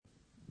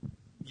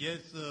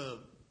Ես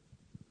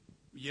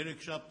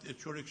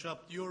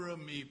չորեքշաբթի օրը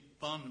մի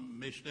բան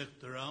մեջտեղ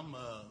դրամ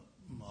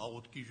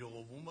աղոթքի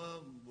ժողովումը,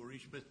 որ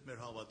ինչպես մեր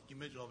հավատքի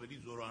մեջ ավելի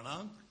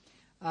զորանանք.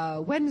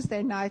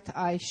 Wednesday night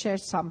I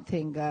shared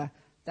something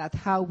that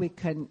how we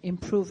can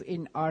improve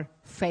in our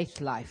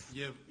faith life.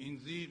 Եվ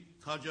ինձի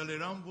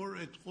քաջալերան, որ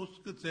այդ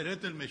խոսքը ձեր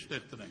հետ էլ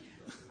մեջտեղ տնենք.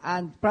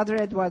 And Brother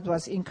Edward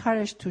was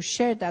encouraged to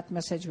share that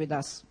message with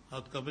us.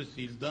 Հատկապես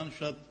Իլդան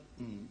շատ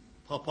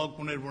փափակ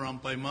ուներ, որ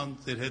անպայման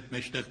ձեր հետ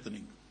մեջտեղ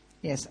տնենք.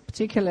 Yes,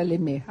 particularly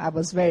me. I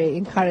was very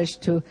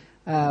encouraged to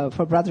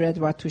for Brother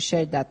Edward to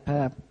share that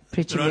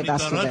preaching with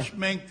us today. Դրանից առաջ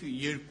մենք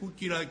երկու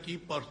կիրակի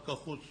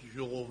պարսկախոս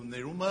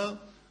ժողովներումը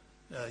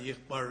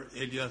եղբայր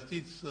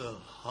Էլիասից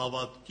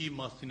հավատքի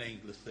մասին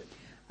էինք լսել.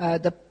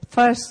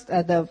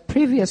 The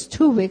previous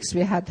 2 weeks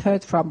we had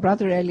heard from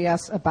Brother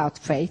Elias about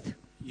faith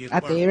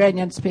at the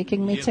Iranian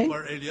speaking meeting.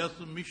 Եղբայր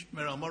Էլիասը միշտ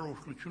մեր համար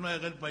օրհնություն ա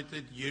եղել, բայց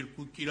այդ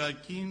երկու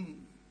կիրակին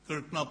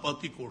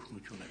կրկնապատիկ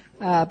օրհնություն էր.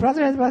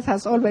 Brother Edward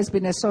has always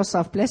been a source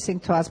of blessing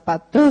to us,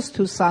 but those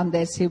 2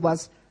 Sundays he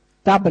was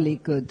doubly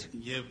good.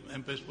 Եվ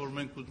այնպես որ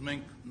մենք ուզում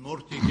ենք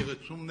նոր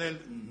եկեղեցումն էլ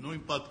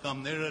նույն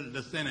պատկամները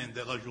լսեն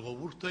այնտեղ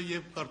ժողովուրդը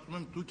եւ կարծում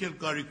եմ դուք էլ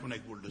կարիք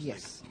ունեք որ լսեք.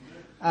 Yes.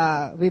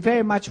 We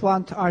very much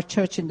want our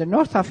church in the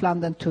north of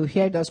London to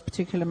hear those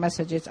particular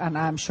messages, and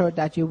I'm sure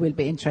that you will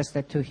be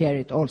interested to hear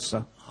it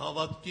also.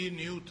 Հավատքի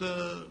նյութը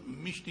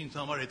միշտ ինձ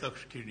համար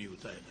հետաքրքիր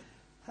նյութ է եղել.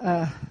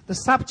 The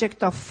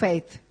subject of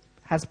faith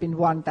has been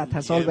one that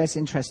has always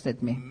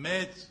interested me.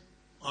 Մեծ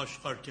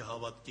աշխարհի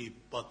հավատքի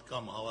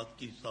պատկամ,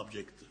 հավատքի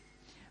subject.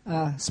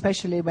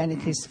 Especially when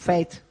it is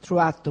faith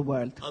throughout the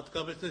world.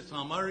 Հատկապես այս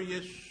համարը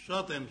ես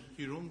շատ եմ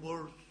սիրում,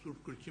 որ Սուրբ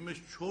Գրքի մեջ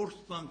 4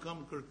 անգամ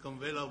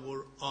կրկնվել է, որ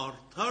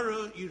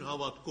արդարը իր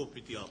հավատքով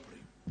պիտի ապրի.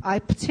 I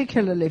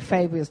particularly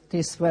favor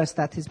this verse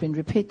that has been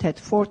repeated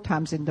 4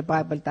 times in the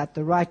Bible, that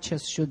the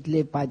righteous should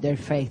live by their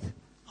faith.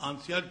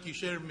 Անցյալ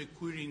գիշեր մի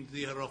քույր ինձ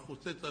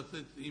հեռախոսեց,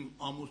 ասեց իմ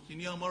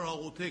ամուսինի համար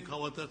աղոթեք,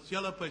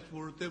 հավատացյալ է, բայց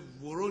որովհետև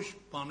որոշ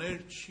բաներ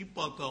չի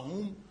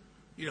պատահում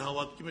իր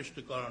հավատքի մեջ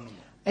նկարանում է.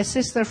 A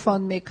sister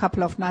phoned me a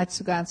couple of nights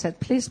ago and said,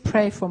 please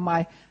pray for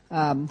my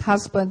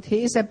husband.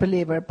 He is a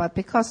believer, but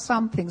because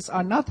some things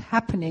are not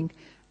happening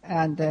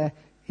and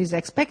he's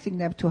expecting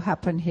them to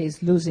happen, he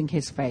is losing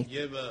his faith.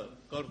 Եվ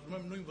կարծում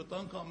եմ նույն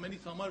վտանգը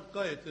ամենից համար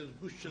կա, եթե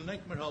զգուշ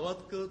չլինենք մեր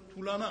հավատքը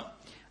թուլանա.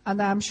 And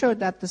I'm sure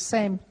that the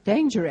same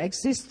danger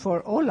exists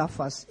for all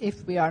of us.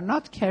 If we are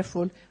not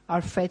careful,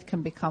 our faith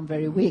can become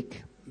very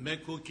weak.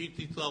 Մեկ հոգի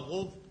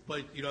ծիծաղով,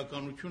 բայց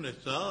իրականություն է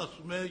սա,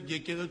 ասում է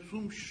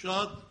եկեղեցում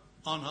շատ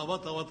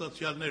անհավատ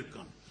հավատացյալներ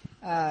կան.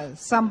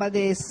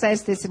 Somebody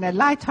says this in a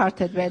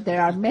light-hearted way.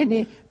 There are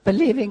many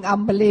believing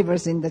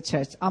unbelievers in the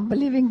church.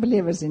 Unbelieving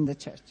believers in the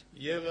church.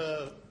 Եվ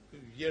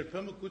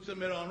երբեմն գուցե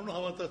մեր անուն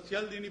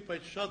հավատացյալ լինի,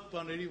 բայց շատ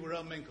բաների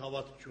վրա մենք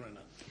հավատք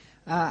չունենանք.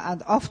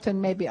 And often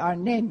maybe our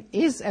name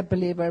is a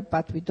believer,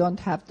 but we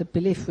don't have the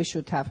belief we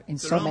should have in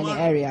so many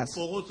areas.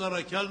 Պողոս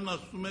Արաքյալն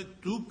ասում է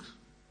դուք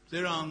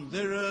ձեր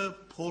անձերը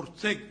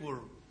փորձեք, որ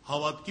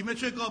հավատքի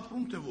մեջ եք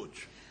ապրում թե ոչ.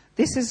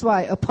 This is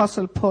why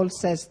Apostle Paul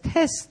says,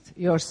 test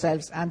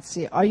yourselves and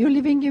see, are you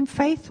living in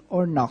faith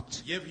or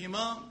not? Եվ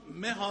հիմա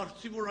մի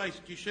հարցի, որ այս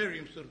գիշեր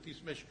իմ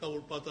սրտից մեջ կա,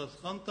 որ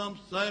պատասխան տամ,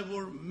 սա է,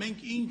 որ մենք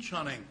ինչ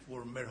անենք,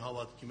 որ մեր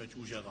հավատքի մեջ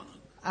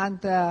ուժեղանանք. And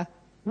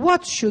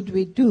what should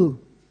we do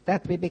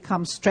that we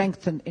become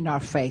strengthened in our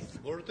faith?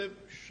 Որովհետև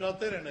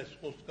շատեր են այս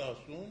խոսքը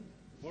ասում,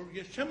 որ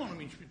ես չեմ անում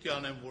ինչ պիտի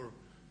անեմ, որ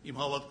իմ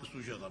հավատքս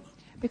ուժեղանա.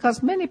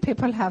 Because many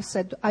people have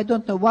said, I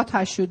don't know what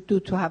I should do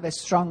to have a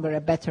stronger, a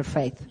better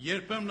faith.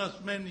 Երբեմն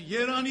ասում են,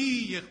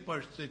 Երանի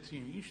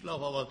եղբայրցեցին, ինչ լավ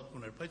հավատք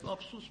ուներ, բայց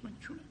ափսոս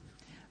մենք չունենք.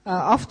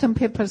 Often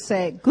people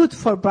say, good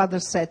for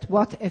brother said,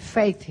 what a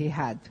faith he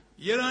had.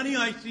 Երանի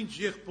այսինչ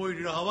եղբայր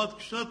իր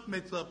հավատքը շատ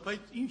մեծ է,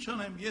 բայց ինչ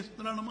անեմ, ես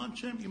նրա նման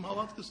չեմ, իմ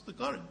հավատքս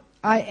տկար է.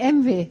 I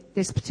envy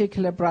this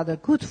particular brother.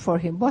 Good for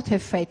him. What a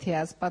faith he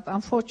has. But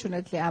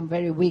unfortunately, I'm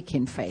very weak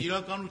in faith.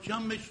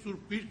 Իրականության մեջ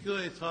Սուրբ Գիրքը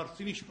այս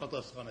հարցին ինչ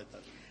պատասխան է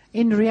տալիս.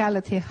 In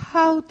reality,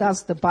 how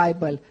does the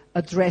Bible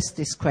address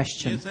this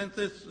question? Ես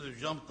այնպես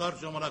ժամկար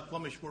ժամանակվա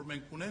մեջ որ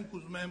մենք ունենք,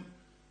 ուզում եմ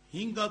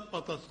 5 հատ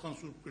պատասխան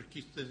Սուրբ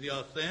Գրքից դեզի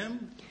ասեմ,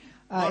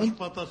 այս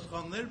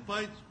պատասխաններ,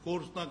 բայց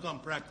գործնական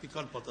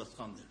practical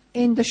պատասխաններ.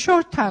 In the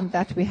short time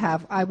that we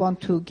have, I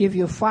want to give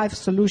you 5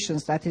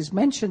 solutions that is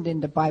mentioned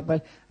in the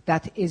Bible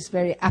that is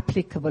very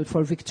applicable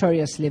for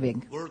victorious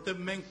living. Որովհետև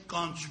մենք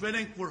կանչվել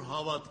ենք, որ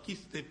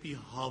հավատքից դեպի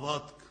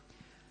հավատք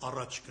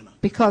առաջ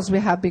գնանք. Because we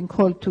have been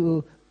called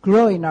to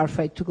grow in our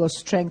faith, to go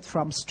strength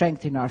from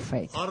strength in our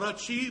faith.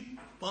 Առաջի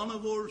բանը,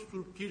 որ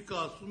Սուրբ Գիրքը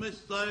ասում է,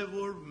 սա է,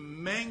 որ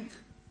մենք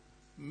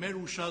մեր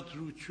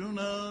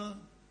ուշադրությունը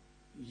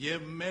եւ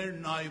մեր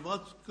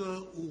նայվածքը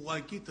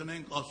ուղղակի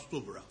տնենք Աստծո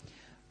վրա.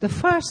 The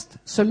first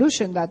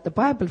solution that the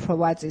Bible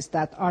provides is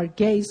that our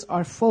gaze,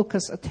 our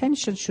focus,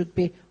 attention should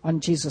be on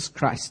Jesus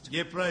Christ.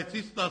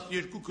 Եբրայեցից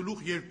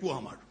 12:2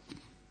 համար.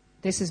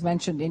 This is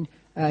mentioned in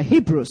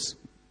Hebrews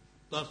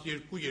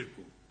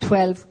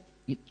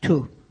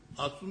 12:2.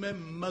 Ասում է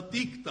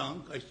մտիկ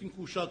տանք, այսինքն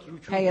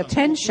ուշադրություն Pay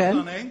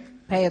attention.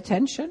 Pay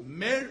attention.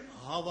 Մեր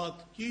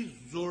հավատքի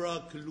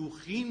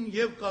զորակլուխին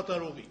եւ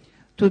կատարողին։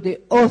 to the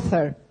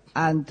author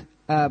and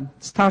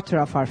starter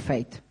of our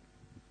faith.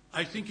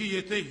 Այսինքն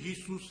եթե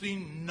Հիսուսին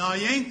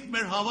նայենք,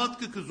 մեր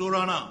հավատքը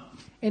կզորանա։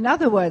 In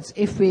other words,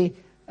 if we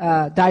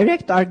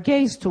direct our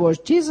gaze towards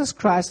Jesus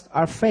Christ,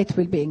 our faith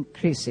will be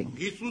increasing.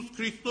 Հիսուս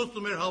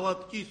Քրիստոսը մեր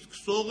հավատքի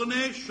սկսողն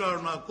է,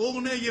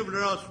 շարունակողն է եւ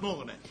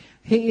լրացնողն է։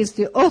 He is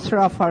the author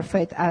of our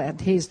faith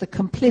and He is the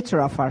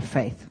completer of our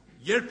faith.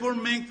 Երբ որ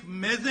մենք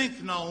մեզ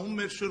ենք նայում,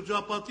 մեր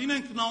շրջապատին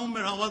ենք նայում,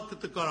 մեր հավատքը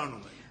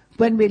տկարանում է։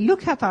 When we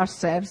look at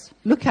ourselves,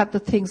 look at the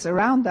things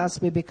around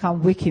us, we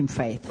become weak in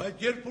faith.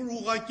 Բայց երբ որ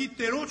ուղղակի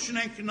Տերոջն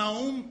ենք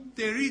նայում,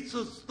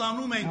 Տերիցը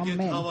ստանում ենք այդ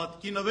Amen.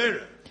 հավատքի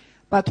նվերը։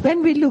 But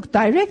when we look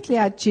directly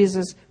at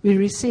Jesus, we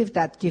receive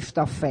that gift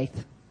of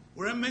faith.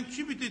 Ուրեմն մենք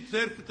չի պիտի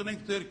ձեռքը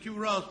տնենք ձեռքի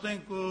վրա,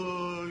 ասենք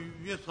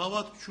ես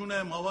հավատք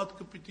չունեմ,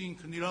 հավատքը պիտի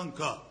ինքն իրան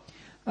գա։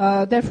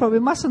 Therefore, we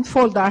mustn't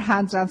fold our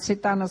hands and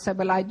sit down and say,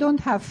 well, I don't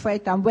have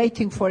faith, I'm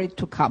waiting for it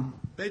to come.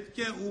 Պետք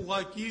է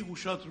ուղղակի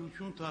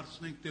ուշադրություն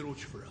դարձնենք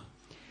Տերոջ վրա։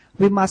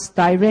 We must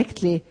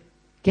directly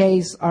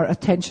gaze our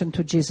attention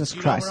to Jesus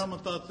Իր Christ. վրա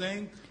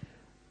մտածենք,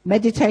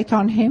 Meditate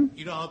on Him,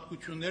 իր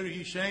հատկությունները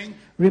հիշենք,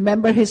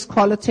 remember His իր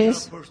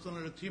qualities,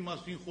 personality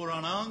մասին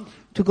խորանանք,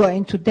 to go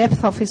into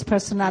depth of His իր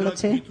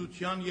personality,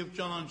 գիտության եւ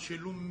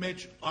ճանաչելու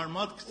մեջ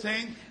արմատ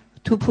գցենք,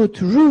 to put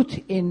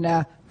root in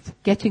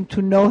getting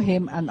to know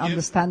Him and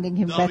understanding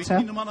Him better.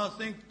 Դավիթի նման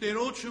ասենք,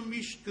 Տերոջը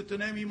միշտ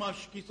կտնեմ իմ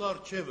աչքից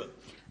առջևը։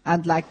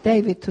 And like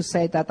David to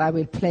say that I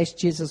will place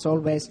Jesus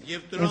always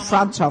Եվ in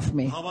front of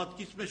me.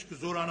 հավատքից մեջ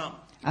կզորանամ։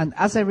 And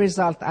as a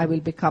result, I will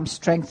become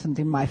strengthened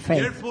in my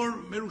faith. Երբ որ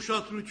մեր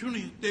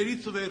ուշադրությունը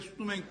Տերիցը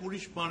վերցնում ենք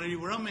ուրիշ բաների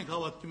վրա, մենք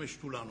հավատքի մեջ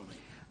թուլանում ենք։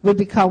 We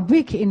become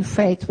weak in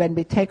faith when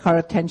we take our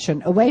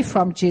attention away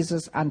from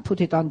Jesus and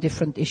put it on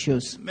different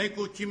issues. Մեկ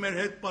ոքի մեր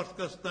հետ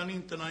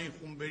Պարսկաստանին տնային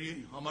խումբերի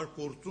համար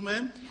գործում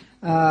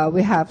է,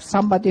 We have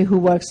somebody who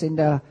works in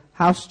the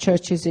house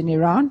churches in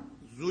Iran.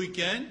 զույգ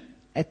են,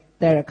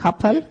 They're a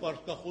couple,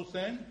 պարսկախոս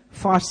են,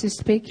 Farsi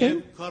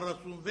speaking. եւ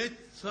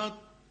 46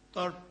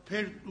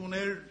 տարբեր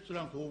տուներ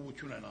սրանք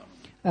հովություն են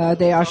անում։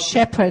 They are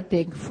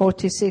shepherding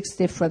 46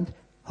 different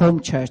home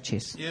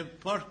churches. Եվ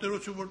բարդ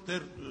Տերոջը որ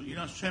դեռ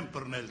իրանց չեն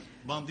բռնել,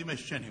 բանդի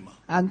մեջ չեն հիմա։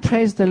 And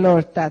praise the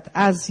Lord that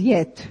as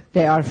yet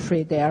they are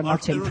free, they are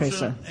not in Բարդ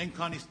prison. Տերոջը այն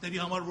քանիստերի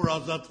համար որ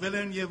ազատվել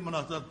են եւ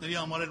մնացածների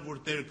համար էլ որ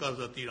Տերը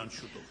կազատի իրան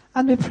շուտով։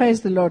 And we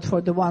praise the Lord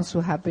for the ones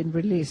who have been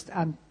released,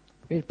 and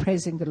we're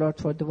praising the Lord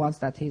for the ones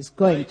that He is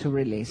going to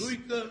release.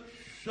 Զույգը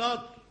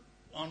շատ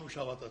անուշ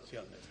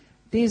հավատացյալներ։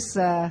 These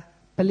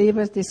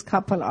believers, this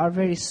couple are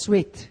very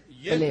sweet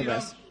Ես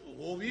believers.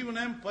 իրանց հովիվն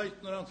եմ, բայց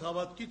նրանց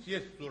հավատքից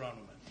ես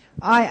զորանում եմ։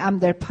 I am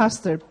their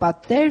pastor,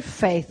 but their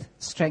faith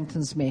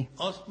strengthens me.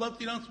 Աստված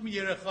իրանց մի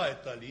երեխա է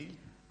տալի,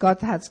 God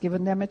has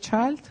given them a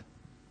child,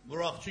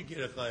 որ աղջիկ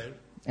երեխա էր,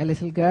 a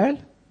little girl,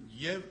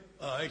 եւ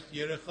այս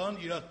երեխան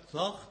իր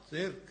ցախ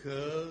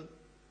ձեռքը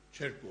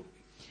չեր գործում։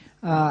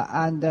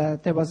 and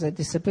there was a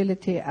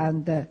disability,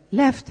 and the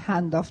left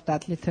hand of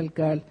that little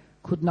girl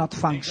could not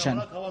function.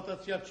 Ժամանակ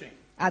հավատացյալ չեն։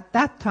 At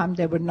that time,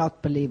 they were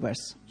not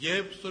believers.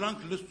 Եվ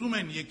սրանք լսում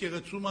են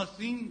եկեղեցու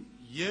մասին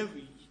եւ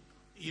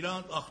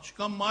իրանց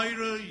աղջկա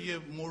մայրը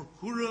եւ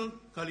մորքուրը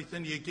գալիս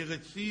են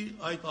եկեղեցի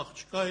այդ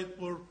աղջկա հետ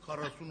որ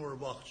 40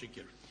 օրվա աղջիկ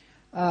էր։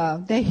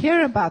 They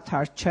hear about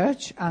our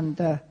church, and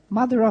the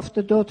mother of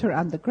the daughter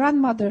and the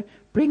grandmother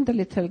bring the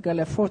little girl,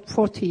 a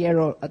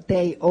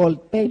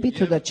 40-day-old baby,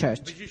 to the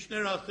church.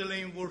 Բժիշկներ ասել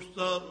էին որ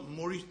սա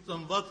մորից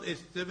ծնված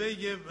էստև է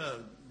եւ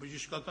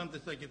բժշկական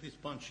տեսակետից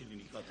բան չի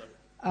լինի կատարել։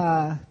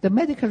 The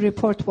medical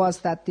report was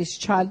that this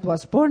child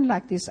was born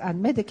like this,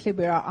 and medically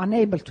we are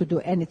unable to do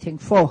anything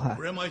for her.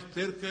 Ուրեմն այս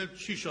ձեռքը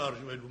չի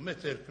շարժվելու,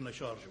 մեծ ձեռքն է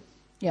շարժվում։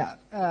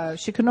 Yeah,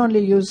 she can only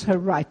use her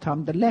right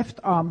arm. The left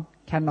arm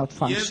cannot Եվ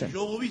function.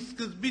 ժողովի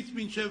սկզբից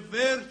մինչև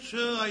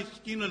վերջը այս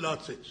կինը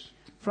լացեց։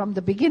 From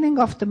the beginning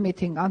of the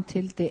meeting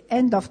until the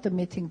end of the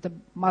meeting, the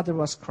mother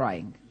was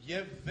crying.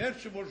 Եվ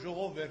վերջը որ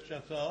ժողով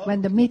վերջացավ,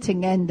 When the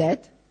meeting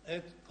ended,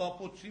 այդ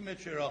կապոցի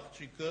մեջ էր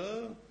աղջիկը,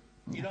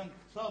 իրան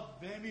ցավ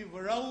բեմի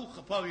վրա ու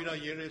խփավ իր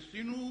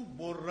երեսին ու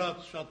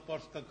բորրած շատ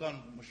պարսկական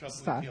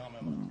մշակույթի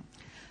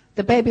համեմատ։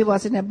 the baby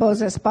was in a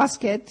Boses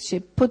basket. She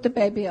put the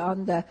baby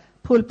on the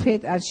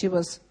pulpit, and she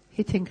was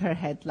hitting her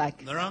head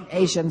like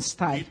Asian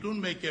style. Դիտուն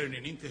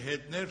մեկերնին ինքը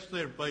հետներ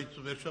սեր, բայց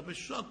վերջապես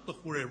շատ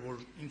տխուր էր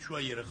որ ինչու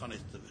է երեխան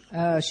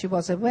այստեղ։ She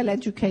was a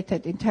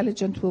well-educated,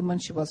 intelligent woman.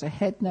 She was a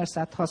head nurse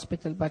at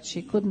hospital, but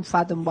she couldn't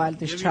fathom why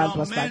this child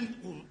was like.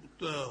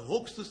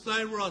 Հոգսը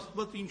սայր որ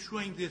Աստված ինչու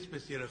է ինձ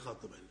այսպես երեխա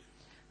տվել։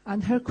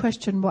 And her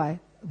question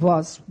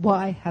was,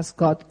 why has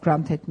God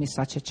granted me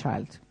such a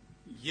child?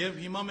 Եվ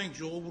հիմա մենք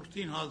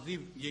ժողովրդին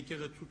հազիվ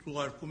եկեղեցուց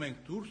ուղարկում ենք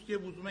դուրս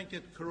եւ ուզում ենք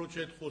այդ քրոջ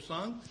հետ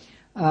խոսանք։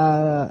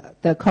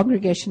 The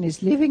congregation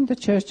is leaving the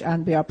church,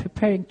 and we are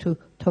preparing to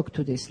talk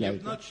to this Եվ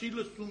lady. նա չի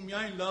լսում,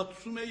 միայն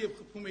լացում է եւ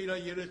խփում է իր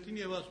երեսին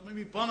եւ ասում է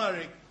մի բան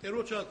արեք,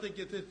 Տերոջ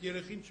ասեք, եթե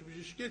երեխին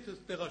չբժշկեց, ես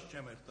տեղած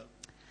չեմ երթա։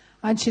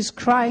 And she's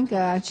crying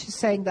and she's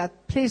saying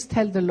that, please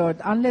tell the Lord,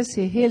 unless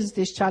he heals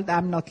this child,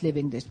 I'm not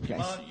leaving this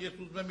place. Ես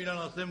ուզում եմ իրան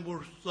ասեմ,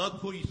 որ սա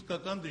քո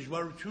իսկական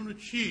դժվարությունը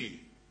չի։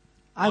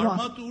 I want-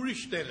 Արմատը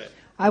ուրիշ տեղ է։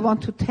 I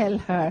want to tell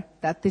her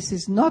that this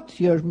is not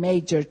your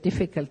major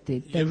difficulty.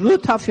 The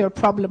root of your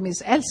problem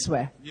is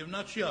elsewhere. Եվ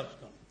նա չի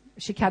հասկանում։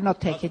 She cannot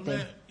take it Ասում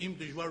է, in. իմ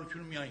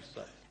դժվարությունը միայն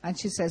սա է։ And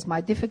she says, my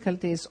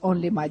difficulty is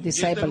only my Ես դեռ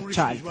disabled ուրիշ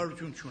child.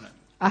 դժվարություն չունեմ։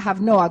 I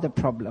have no other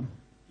problem.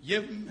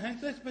 Եվ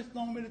հենց այսպես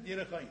նայում էր այդ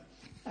երեխային։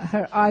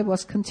 Her eye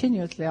was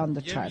continuously on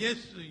the Եվ child. ես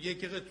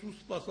եկեղեցու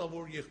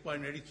սպասավոր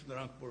եղբայրներից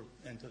նրանք որ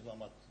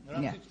ընթերցամած։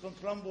 Նրանցից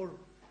խնդրամ, որ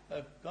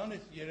կան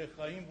այս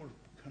երեխային, որ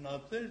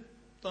քնած էր,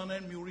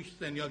 տանեն մի ուրիշ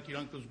սենյակ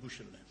իրանք զգուշ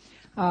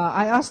լինեն։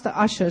 I asked the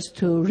ushers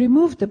to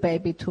remove the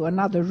baby to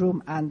another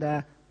room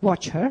and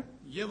watch her.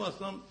 Եվ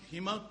ասամ,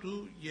 հիմա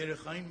դու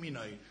երեխային մի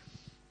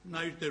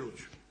նայիր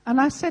Տերոջ։ And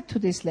I said to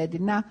this lady,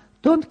 now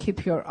don't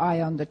keep your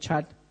eye on the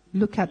child,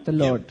 look at the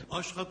Lord. Եվ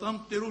աշխատամ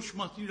Տերոջ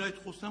մասին իր այդ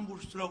խոսամ, որ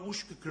սրա ուշ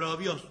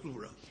կգրավի Աստծո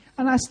վրա։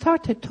 And I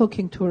started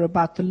talking to her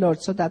about the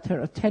Lord so that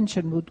her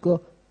attention would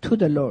go to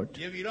the Lord.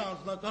 Եվ իր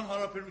անձնական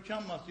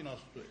հարաբերության մասին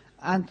Աստծո է։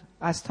 And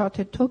I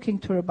started talking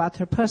to her about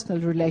her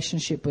personal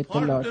relationship with the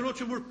Հարկ Lord.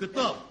 Տերոջը որ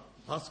գտավ,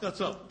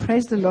 հասկացավ։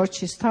 Praise the Lord,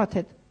 she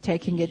started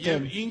taking it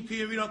Եվ in. ինքը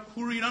եւ իր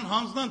քուրը իրան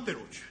հանձնան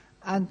Տերոջ։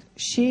 And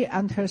she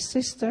and her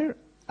sister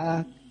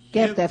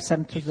gave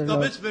themselves to the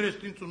Lord. Իսկապես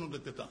վերստին ծնունդը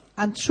գտան։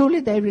 And truly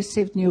they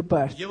received new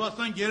birth. Եվ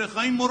ասան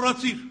երեխային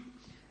մոռացիր։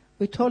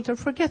 We told her,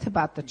 forget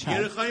about the child.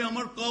 Երեխայի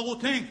համար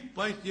կաղոթենք,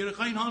 բայց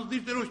երեխային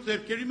հանձնիր Տերոջ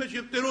ձեռքերի մեջ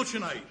եւ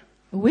Տերոջը նայիր։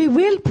 We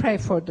will pray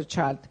for the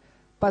child,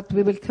 but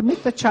we will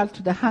commit the child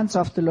to the hands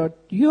of the Lord.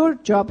 Your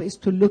job is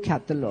to look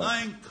at the Lord. Նա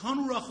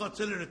այնքան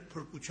ուրախացել էր այդ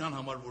փրկության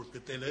համար, որ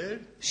գտել էր,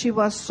 She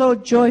was so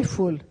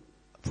joyful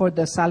for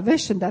the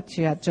salvation that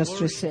she had just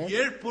որ received,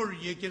 երբ որ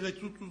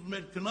եկեղեցուց ուզում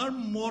էր գնալ,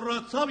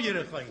 մոռացավ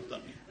երեխային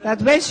տանի։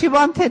 that when she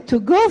wanted to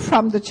go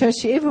from the church,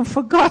 she even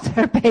forgot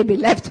her baby,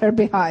 left her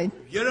behind.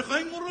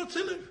 Երեխային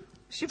մոռացել էր,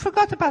 She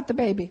forgot about the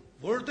baby.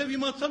 որովհետև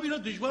իմացավ իր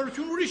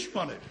դժվարություն ուրիշ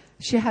բան էր։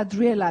 She had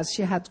realized,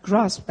 she had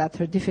grasped that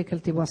her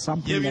difficulty was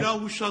something Եվ իր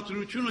else.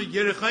 ուշադրությունը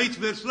երեխայից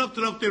վերցրավ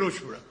դրավ Տերոջ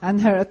վրա։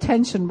 And her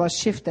attention was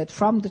shifted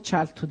from the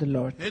child to the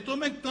Lord. Հետո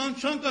մենք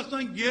կանչանք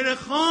ասանք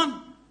երեխան,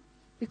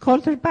 We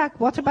called her back.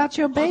 What about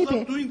your ասա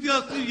baby? դու ինձ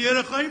ասի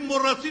երեխային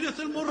մոռացիր, ես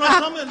էլ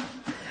մոռացամ էլ։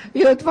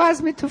 You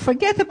advised me to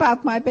forget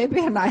about my baby,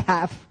 and I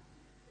have.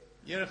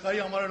 Երեխայի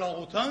համար էլ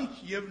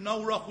աղոթանք եւ նա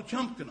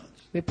ուրախությամբ գնաց։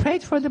 We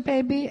prayed for the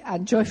baby,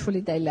 and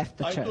joyfully they left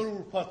the Այդ church. օր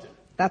ուրբաթ էր։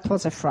 That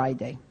was a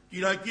Friday.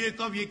 Իրակի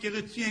եկավ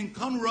եկեղեցի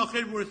այնքան ուրախ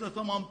էր, որ ես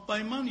ասամ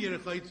անպայման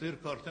երեխայի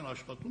ձեռքը արդեն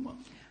աշխատում է։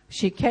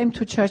 She came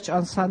to church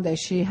on Sunday.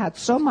 She had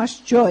so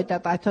much joy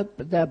that I thought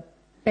the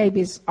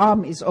baby's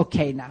arm is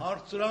okay now.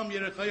 Հարցրամ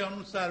երեխայի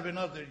անուն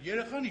Սարվենազ էր։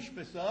 Երեխան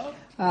ինչպես է։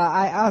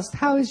 I asked,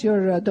 how is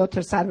your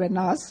daughter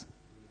Sarvenaz?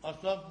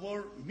 Ասավ որ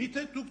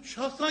միթե դուք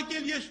չասաք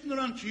էլ ես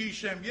նրան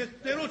չհիշեմ, ես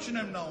Տերոջն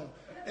եմ նայում։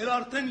 Էլ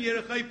արդեն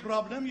երեխայի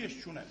խնդրեմ ես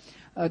չունեմ։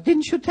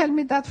 Didn't you tell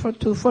me that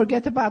to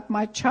forget about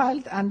my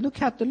child and look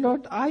at the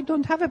Lord? I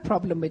don't have a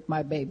problem with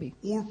my baby.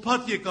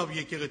 Ուրբաթ եկավ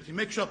եկեղեցի,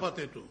 մեկ շաբաթ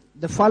հետո։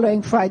 The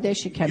following Friday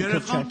she came to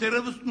Երեխան church.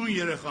 դեռևս նույն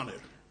երեխան էր։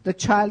 The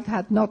child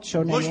had not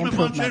shown Ոչ any մի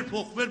բան չէր improvement.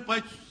 փոխվել,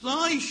 բայց սա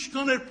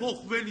ինչքան էր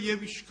փոխվել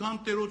եւ ինչքան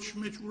Տերոջ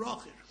մեջ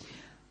ուրախ էր։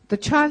 The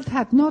child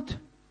had not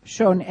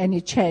shown any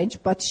change,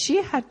 but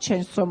she had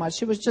changed so much.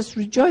 She was just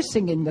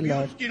rejoicing in the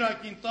Lord. Մյուս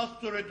կիրակին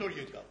 10 օր հետո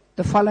եկավ։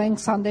 The following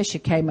Sunday she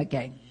came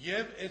again.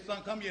 Եվ այս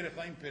անգամ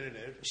երեխային բերել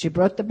էր։ She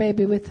brought the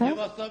baby with Եվ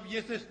her, ասավ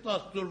ես այս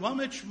 10 օրվա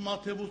մեջ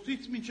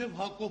Մատթեոսից մինչև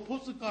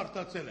Հակոբոսը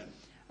կարդացել եմ։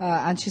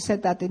 and she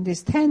said that in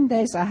these 10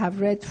 days I have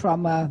read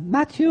from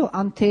Matthew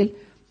until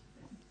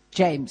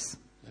James.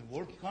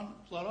 Որքան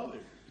ծարավ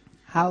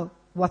էր։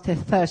 What a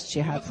thirst she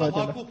had for Ասա the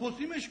Lord.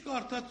 Հակոբոսի մեջ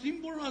կարդացին,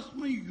 որ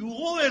ասում են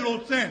յուղով էլ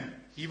օծեն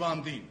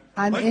Հիվանդին։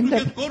 And Բայց in դուք the-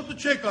 այդ գործը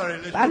չեք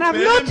արել, ես And I've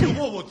բերեմ noted-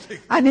 յուղով օծեք։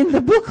 And in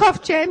the book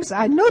of James,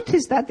 I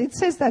noticed that it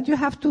says that you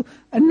have to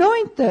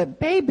anoint the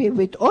baby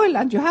with oil,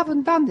 and you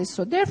haven't done this.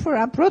 So therefore,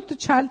 I brought the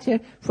child here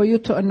for you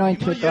to anoint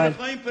Հիմա with oil.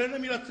 երեխային բերել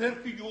եմ իր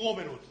ձեռքը յուղով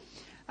էր օծում։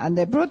 And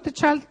they brought the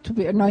child to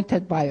be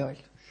anointed by oil.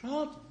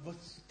 Շատ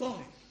վստահ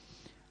է։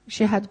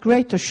 She had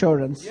great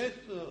assurance. Ես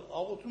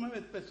աղոթում եմ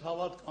այդպես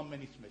հավատք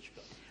ամենից մեջ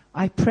կա։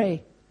 I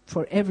pray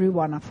for every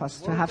one of us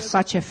to have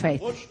such a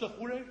faith. Ոչ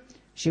տխուր էր,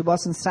 She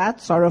wasn't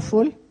sad,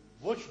 sorrowful.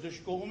 ոչ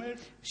դժկողում էր,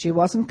 She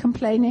wasn't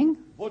complaining.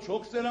 ոչ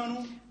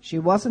հոգսերանում, She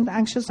wasn't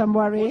anxious and ոչ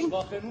worrying.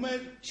 վախենում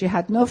էր She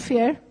had no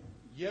fear.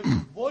 եւ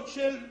ոչ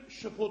էլ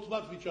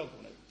շփոթված վիճակ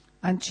ուներ։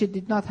 And she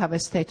did not have a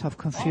state of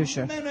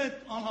confusion. Ամեն այդ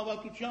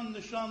անհավատության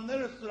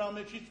նշանները սրա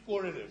մեջից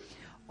կորել էր։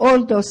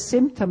 All those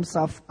symptoms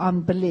of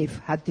unbelief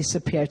had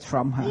disappeared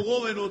from her.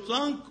 Յուղով էլ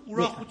օծանք,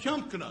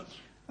 ուրախությամբ գնաց։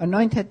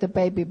 Anointed the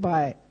baby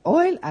by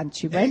oil, and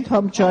she went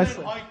home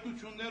joyful.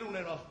 Հայտություններ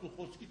ուներ Աստծո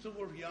խոսքից,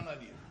 որ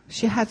հիանալի է։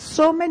 She had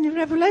so many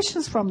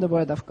revelations from the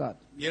Word of God.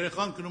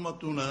 Երեխան գնում է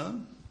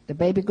տունը, The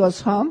baby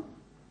goes home,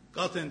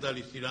 կաթ են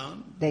տալիս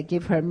իրան, they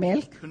give her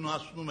milk,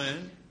 քնասնում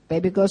են,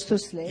 baby goes to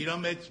sleep. իր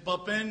մեծ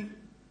պապեն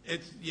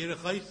այդ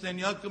երեխայի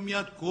սենյակը մի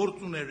հատ գործ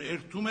ուներ,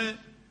 երթում է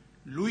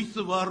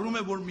լույսը վառում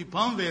է, որ մի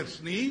բան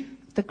վերցնի,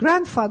 The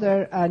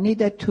grandfather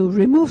needed to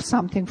remove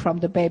something from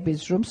the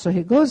baby's room, so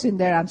he goes in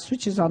there and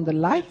switches on the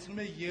light. տեսնում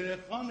է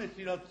երեխան է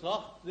իր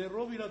ցախ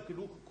ձեռով իր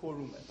գլուխը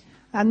քորում է։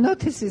 And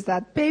notices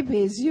that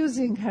baby is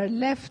using her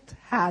left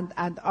hand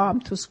and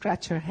arm to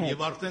scratch her head.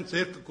 Եվ արդեն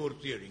ձեռքը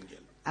գործի էր ինգել։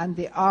 And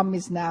the arm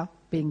is now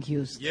being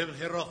used. Եվ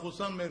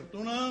հերախոսան մեր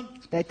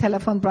տունը, They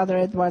telephoned Brother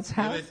Edward's եւ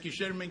house. այդ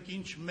գիշեր մենք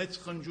ինչ մեծ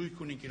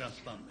խնջույք ունենք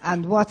իրաստան։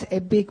 And what a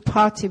big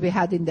party we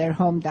had in their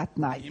home that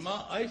night. Հիմա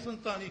այս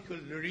ընտանիքը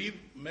լրիվ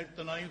մեր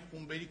տնային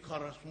խումբերի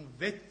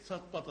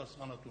 46-ած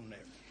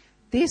պատասխանատուներ։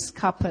 This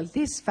couple,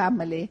 this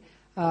family,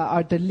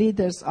 are the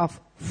leaders of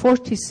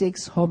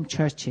 46 home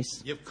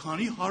churches. Եվ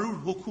քանի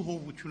 100 հոգու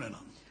հովություն են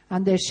անում։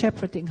 And they're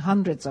shepherding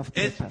hundreds of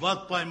Այս people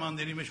վատ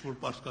պայմանների մեջ որ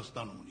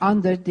Պարսկաստանում ունի։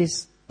 under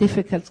these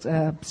difficult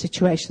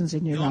situations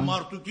in Եվ Iran.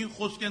 ամարտուկին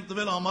խոսք են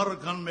տվել ամառը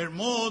քան մեր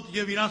մոտ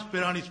եւ իրանց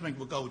բերանից մենք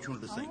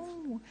վկայություն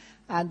լսենք։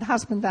 And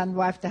husband and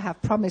wife, they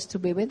have promised to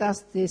be with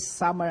us this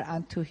summer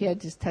and to hear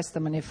this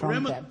testimony from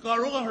Ուրեմն them.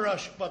 կարող է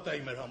հրաշք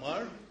պատահի մեր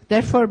համար,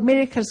 Therefore,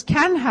 miracles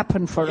can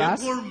happen for երբ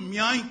us որ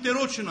միայն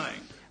Տերոջը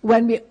նայենք։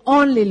 when we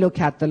only look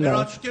at the Մեր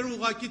Lord, աչքերը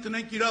ուղակի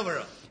տնենք իրա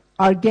վրա։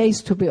 our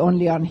gaze to be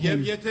only on Եվ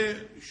Him. եթե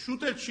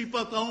շուտ էլ չի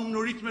պատահում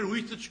նորից մեր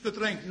հույսը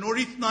չկտրենք,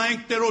 նորից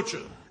նայենք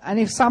Տերոջը։ And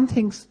if some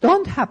things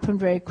don't happen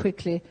very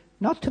quickly,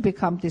 not to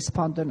become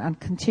despondent and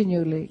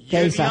continually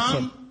gaze at Եվյան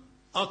Him.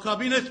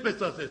 Ակաբին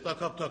էսպես ասեց,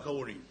 Ակաբ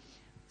թագավորին։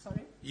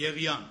 Sorry?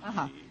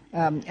 Եվյան։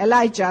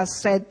 Elijah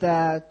said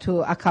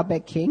to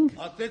Akabe king,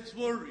 Ասեց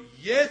որ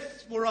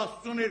ես որ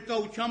Աստծո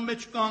ներկայության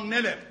մեջ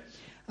կանգնել եմ,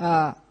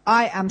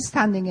 I am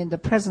standing in the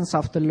presence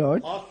of the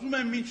Lord. ասում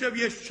եմ մինչև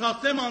ես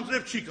չասեմ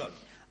անձրև չի գալ։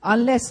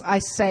 Unless I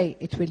say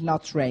it will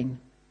not rain.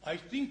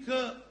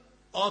 Այսինքն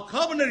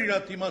Ակաբն էր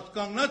իր դիմաց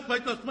կանգնած,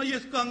 բայց ասում է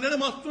ես կանգնել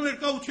եմ Աստծո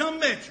ներկայության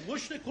մեջ, ոչ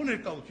թե քո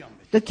ներկայության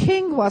մեջ։ The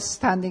king was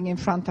standing in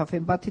front of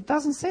him, but it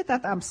doesn't say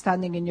that I'm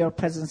standing in your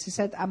presence. He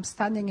said, I'm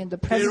standing in the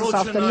presence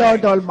of the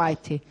Lord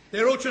Almighty.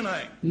 Տերոջը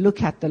նայենք։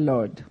 Look at the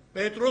Lord.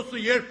 Պետրոսը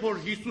երբ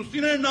որ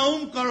Հիսուսին էր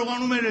նայում,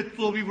 կարողանում էր այդ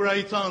ծովի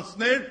վրայից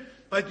անցնել,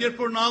 բայց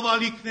երբ որ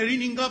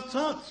նավալիքներին ինգավ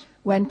ցած,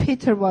 When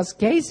Peter was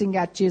gazing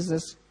at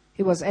Jesus,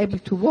 he was able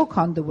to walk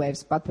on the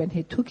waves, but when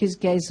he took his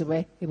gaze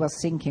away, he was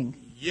sinking.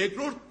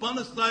 երկրորդ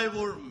բանը սա է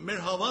որ մեր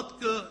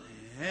հավատքը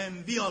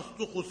հենվի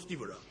Աստծո խոսքի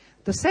վրա։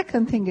 The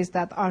second thing is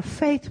that our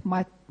faith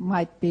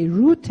must be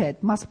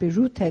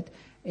rooted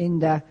in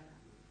the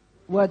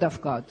Word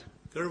of God.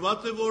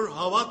 Գրված է որ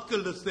հավատքը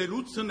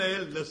լսելուց է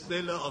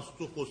լսելը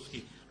Աստծո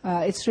խոսքի։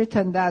 It's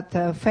written that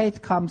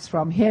faith comes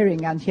from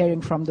hearing and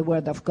hearing from the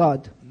Word of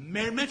God.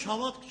 Մեր մեջ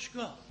հավատք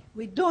չկա։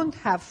 We don't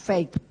have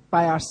faith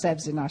by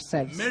ourselves in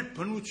ourselves. Մեր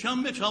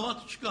բնության մեջ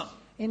հավատք չկա։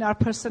 In our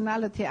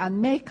personality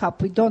and makeup,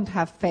 we don't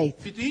have faith.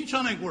 Պիտի ինչ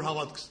անենք որ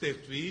հավատք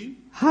ստեղծվի։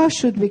 How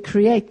should we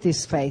create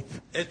this faith?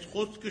 Այդ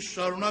խոսքը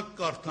շարունակ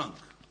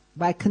կարդանք։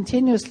 By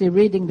continuously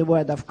reading the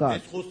Word of God.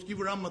 Այդ խոսքի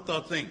վրա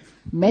մտածենք։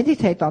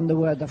 Meditate on the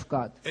Word of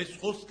God. Այդ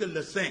խոսքը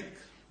լսենք։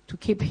 To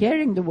keep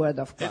hearing the Word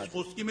of Այդ God.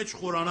 խոսքի մեջ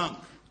խորանանք։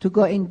 To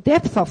go in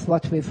depth of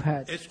what we've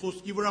heard. Այդ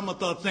խոսքի վրա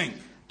մտածենք։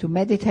 To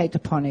meditate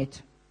upon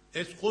it.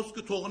 Այս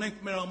խոսքը թողնենք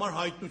մեր համար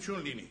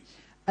հայտնություն լինի։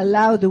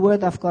 Allow the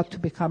Word of God to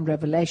become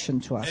revelation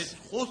to Այս us.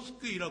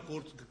 խոսքը իր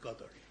գործը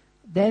կկատարի։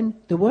 Then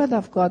the Word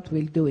of God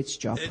will do its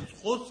job. Այս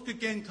խոսքը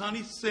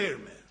կենթանի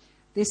սերմ է։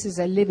 This is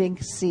a living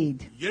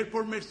seed. Երբ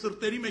որ մեր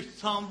սրտերի մեջ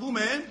ցանվում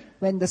է,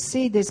 When the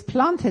seed is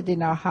planted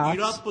in our իր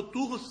hearts,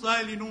 պտուղը սա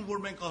է լինում,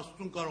 որ մենք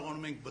Աստծուն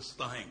կարողանում ենք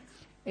վստահենք։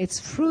 its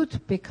fruit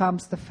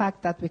becomes the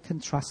fact that we can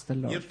trust the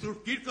Lord. Եվ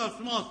Սուրբ Գիրքը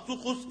ասում է Աստծո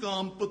խոսքը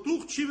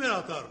անպտուղ չի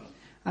վերադառնում։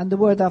 And the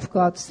Word of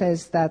God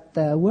says that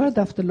the Word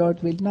of the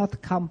Lord will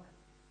not come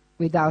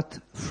without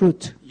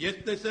fruit.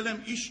 Ես տեսել եմ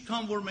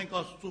ինչքան որ մենք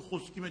Աստծո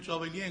խոսքի մեջ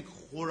ավելի ենք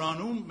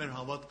խորանում, մեր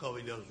հավատքը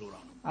ավելի է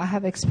զորանում։ I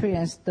have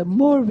experienced the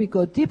more we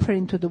go deeper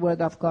into the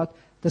Word of God,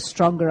 the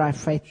stronger our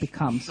faith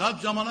becomes.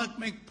 Շատ ժամանակ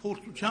մենք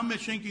փորձության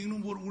մեջ ենք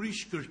իգնում, որ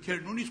ուրիշ գրքեր,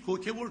 նույնիսկ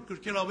հոգևոր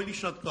գրքեր ավելի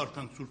շատ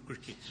կարդանք Սուրբ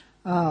Գրքից։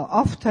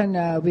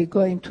 Often we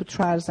go into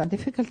trials and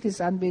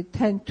difficulties and we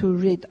tend to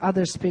read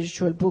other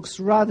spiritual books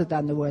rather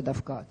than the Word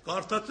of God.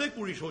 Կարդացեք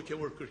ուրիշ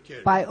հոգևոր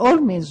գրքեր։ By all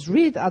means,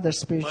 read other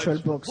spiritual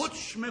books,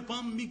 Ոչ մի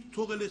բան մի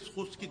թողել ես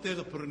խոսքի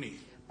տեղը բռնի։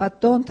 but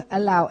don't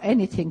allow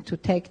anything to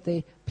take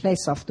the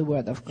place of the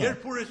Word of God.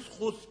 Երբ որ այս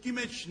խոսքի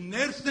մեջ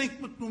ներս ենք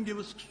մտնում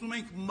եւ սկսում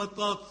ենք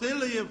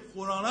մտածելը եւ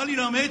խորանալ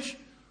իր մեջ,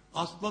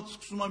 Աստված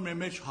սկսում է մեր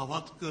մեջ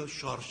հավատքը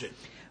շարժել։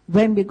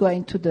 When we go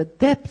into the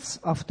depths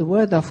of the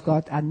Word of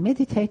God and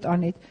meditate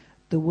on it,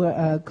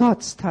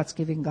 God starts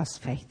giving us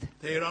faith.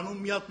 Թեհրանում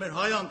մի հատ մեր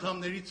հայ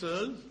անդամներիցը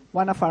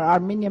One of our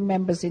Armenian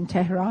members in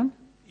Tehran,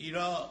 իր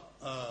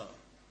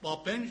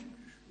պապեն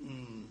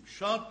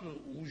շատ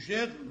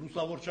ուժեղ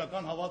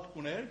լուսավորչական հավատք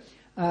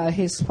ուներ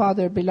his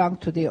father belonged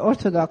to the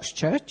Orthodox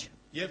Church,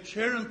 եւ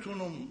չեր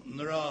ընդունում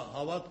նրա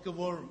հավատքը,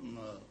 որ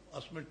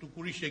ասում էր դուք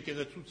ուրիշ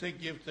եկեղեցուց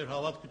եք եւ ձեր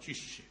հավատքը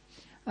ճիշտ չի։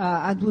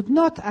 and would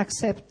not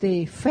accept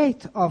the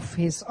faith of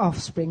his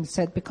offspring,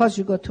 said, because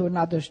you go to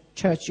another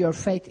church, your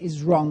faith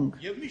is wrong.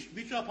 Եվ միշտ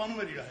վիճապանում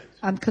էր իր հետ։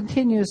 And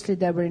continuously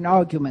they were in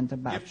argument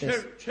about Եվ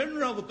this. չեր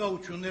նրա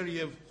վկայությունները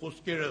եւ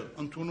խոսքերը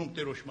ընդունում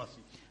Տերոջ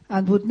մասին։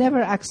 And would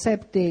never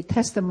accept the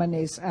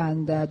testimonies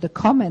and the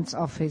comments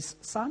of his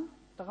son.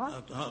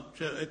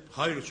 Այդ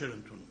հայրը չէր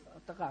ընդունում։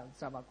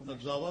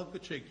 Զավակը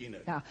չէ կինը։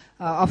 Yeah,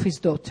 of his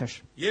daughter.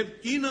 Եվ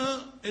կինը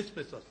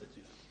այսպես ասեց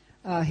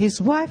իրան.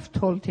 His wife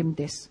told him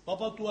this.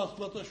 Պապա դու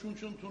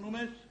Աստվածաշունչը ընդունում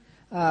ես։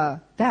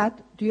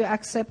 Dad, do you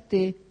accept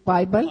the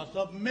Bible?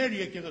 Ասավ մեր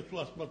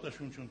եկեղեցու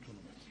Աստվածաշունչը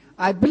ընդունում ես։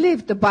 I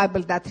believe the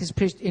Bible that is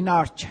preached in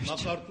our Նա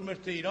church. կարծում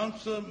էր թե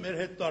իրանցը մեր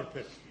հետ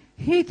տարբեր։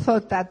 He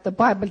thought that the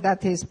Bible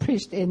that is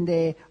preached in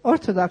the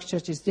Orthodox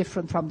Church is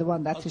different from the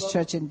one that is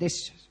preached in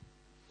this church.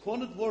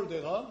 Քոնդ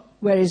որտեղ է։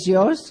 Where is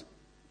yours?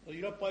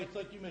 Իրա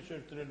պայծակի մեջ էր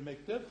դրել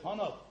մեկտեղ,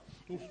 հանավ,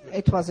 դուրս բեր։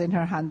 It was in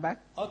her handbag.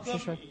 She Ասավ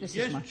showed, this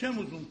is ես mine. չեմ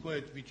ուզում քո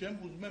հետ վիճեմ,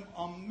 ուզում եմ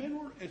ամեն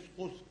օր այս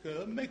խոսքը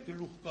մեկ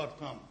գլուխ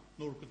կարդամ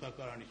նոր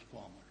կտակարանից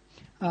քո համար։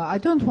 I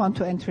don't want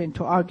to enter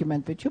into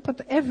argument with you,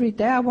 but every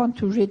day I want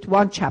to read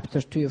one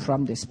chapter to you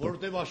from this book.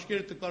 Որտեւ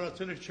աշկերը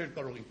տկարացել էր չէր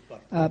կարող ինք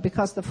կարդալ։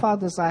 Because the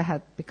father's eye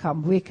had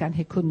become weak and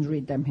he couldn't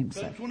read them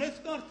himself.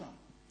 Ընդունես կարդամ։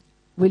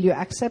 Will you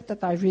accept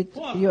that I read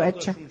Քո you a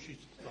chapter?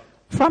 Աստվածաշունչից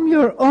կարդամ։ From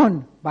your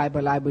own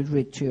Bible I will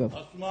read to you.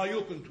 Ասում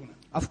այո կընդունեմ։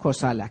 Of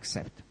course I'll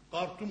accept.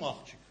 Կարդում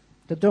աղջիկ։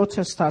 The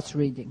daughter starts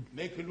reading.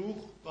 Մեկ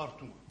գլուխ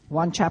կարդում։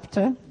 One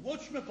chapter, Ոչ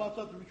մի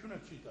բացատրություն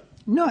չի տա։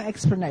 no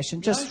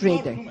explanation, just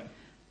reading.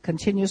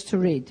 Continues to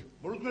read.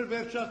 Որոց մեր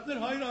վերջացներ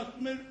հայրը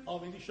ասում էր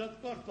ավելի շատ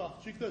կարդ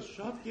աղջիկը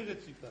շատ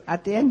գեղեցիկ է։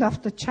 At the end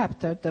of the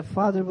chapter, the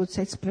father would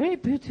say, it's very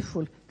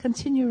beautiful.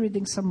 Continue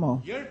reading some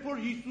more. Երբ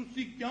որ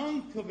Հիսուսի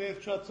կյանքը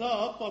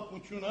վերջացավ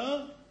պատմությունը,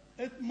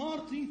 այդ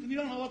մարդը ինքն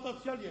իրան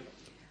հավատացյալ եղավ։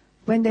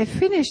 When they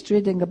finished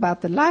reading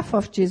about the life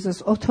of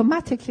Jesus,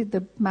 automatically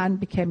the man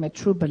became a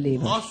true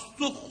believer.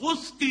 Աստծո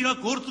խոսքը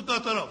իր գործը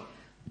կատարավ։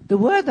 The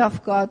word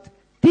of God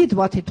did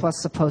what it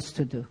was supposed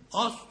to do.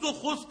 Աստծո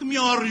խոսքը մի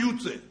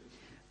առյուծ է։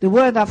 The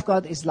word of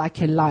God is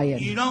like a lion.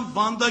 Իրան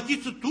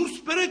վանդակիցը դուրս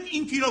բերեք,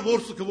 ինքը իր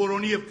որսը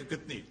կորոնի եւ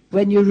կգտնի։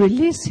 When you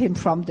release him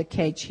from the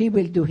cage, he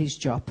will do his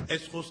job.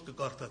 Այս խոսքը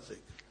կարդացեք։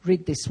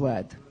 Read this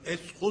word.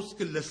 Այս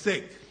խոսքը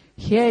լսեք։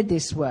 Hear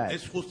this word.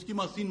 Այս խոսքի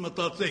մասին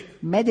մտածեք։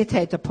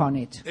 Meditate upon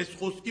it. Այս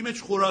խոսքի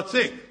մեջ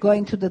խորացեք։ Go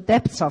into the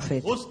depths of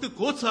it. Խոսքը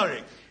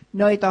գոցարեք։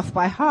 Know it off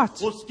by heart.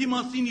 Խոսքի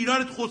մասին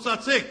իրար հետ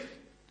խոսացեք։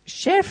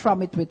 Share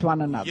from it with one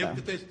Եվ another.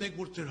 կտեսնեք,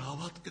 որ ձեր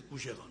հավատքը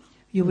կուժեղանա։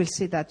 You will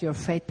see that your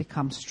faith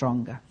becomes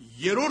stronger.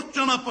 Երրորդ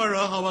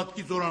ճանապարհը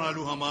հավատքի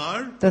զորանալու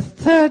համար The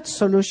third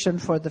solution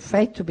for the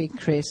faith to be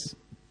increased,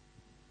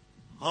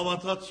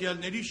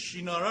 հավատացյալների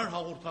շինարար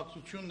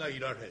հաղորդակցությունն է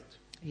իրար հետ։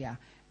 yeah,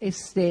 is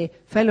the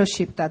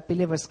fellowship that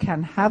believers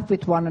can have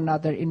with one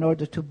another in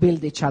order to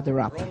build each other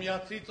up.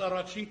 Հռոմեացից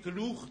առաջին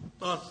գլուխ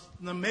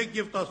 11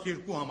 եւ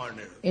 12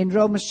 համարները։ In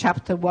Romans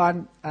chapter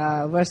 1,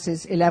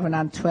 verses 11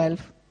 and 12,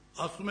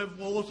 Ասում է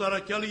Պողոս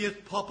Արաքյալը, ես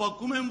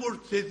փապակում եմ, որ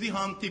ցեզի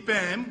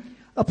հանդիպեմ,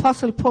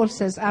 Apostle Paul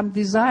says, I'm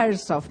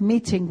desirous of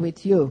meeting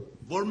with you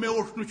որ մե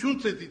օրհնություն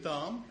ցեզի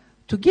տամ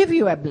to give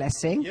you a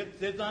blessing եւ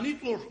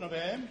ցեզանից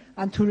օրհնվեմ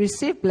and to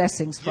receive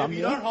blessings from եւ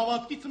you իրար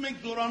հավատքից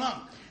մենք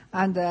զորանանք։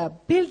 and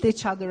build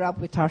each other up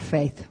with our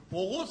faith.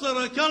 Պողոս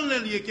Արաքյալն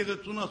էլ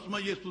եկեղեցուն ասում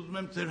է, ես ուզում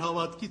եմ ձեր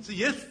հավատքից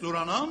ես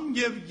զորանամ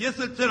եւ ես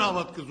էլ ձեր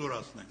հավատքը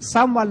զորացնեմ։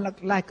 Someone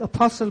like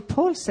Apostle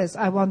Paul says,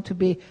 I want to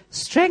be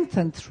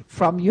strengthened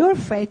from your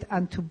faith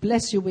and to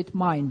bless you with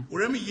mine.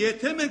 Ուրեմն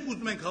եթե մենք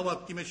ուզում ենք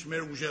հավատքի մեջ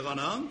մեր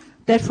ուժեղանանք,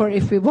 Therefore,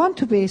 if we want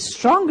to be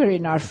stronger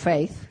in our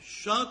faith,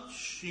 շատ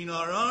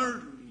շինարար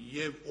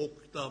եւ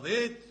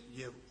օգտավետ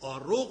եւ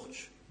առողջ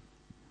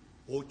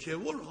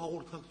ոգեվոր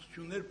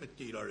հաղորդակցություններ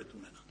պետք է իրար հետ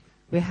ունենանք։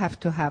 we have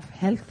to have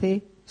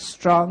healthy,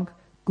 strong,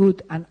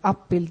 good and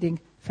upbuilding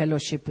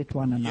fellowship with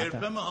one another.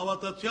 Երբեմն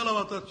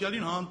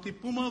հավատացյալին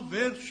հանդիպումը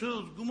վերջը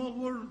զգում է,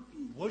 որ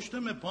ոչ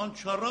թե մի բան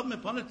չառավ, մի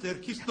բան է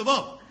ձեռքից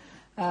տվավ։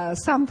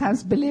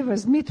 Sometimes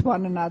believers meet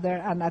one another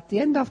and at the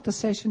end of the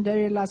session they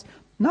realize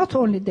not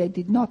only they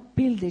did not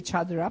build each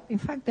other up, in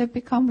fact they've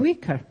become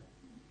weaker.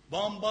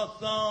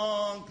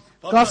 Բամբասանք,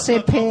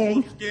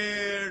 Gossiping,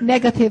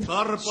 negative,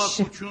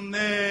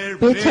 բառապատություններ,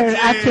 bitter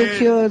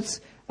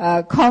attitudes,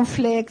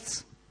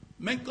 conflicts.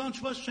 Մենք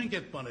կանչված չենք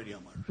այդ բաների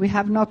համար։ We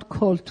have not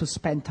called to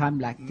spend time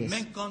like this.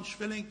 Մենք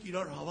կանչվել ենք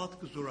իրար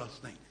հավատքը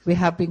զորացնենք։ We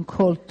have been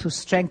called to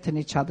strengthen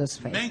each other's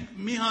faith. Մենք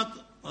մի հատ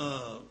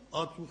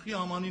ածուխի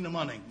ամանի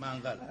նման ենք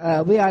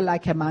մանգալ, We are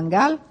like a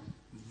mangal.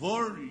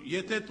 որ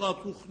եթե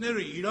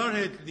ծածուխները իրար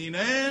հետ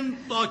լինեն,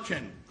 տաք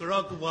են,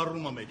 կրակը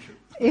վառում է մեջը։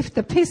 If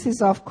the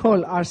pieces of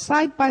coal are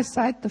side by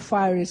side, the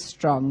fire is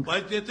strong.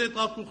 Բայց եթե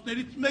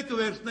ծածուխներից մեկը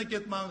վերցնեք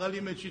այդ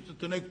մանգալի մեջից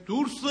տնեք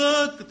դուրսը,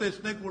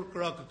 կտեսնեք, որ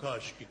կրակը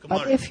քաշկի, But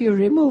կմարի։ if you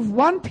remove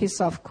one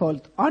piece of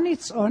coal on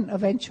its own,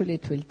 eventually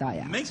it will die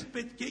out. Մենք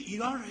պետք է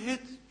իրար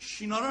հետ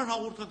շինարար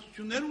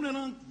հաղորդակցություններ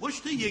ունենանք, ոչ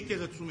թե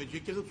եկեղեցու մեջ,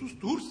 եկեղեցուց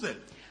դուրս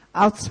էլ։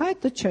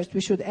 Outside the church,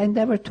 we should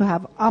endeavor to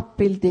have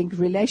upbuilding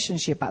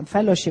relationship and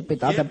fellowship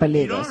with other Եվ իրար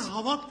believers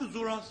հավատքը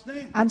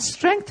զորացնենք, and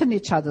strengthen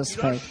each other's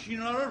իրար faith,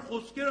 շինարար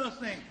խոսքեր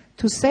ասենք,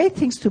 to say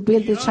things to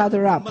build each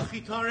other up,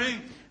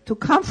 մխիթարենք, to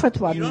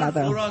comfort one իրար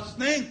another,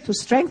 զորացնենք, to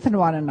strengthen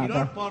one իրար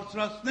another,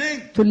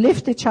 բարձրացնենք, to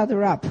lift each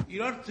other up,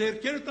 իրար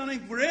ձեռքերը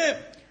տանենք վրեպ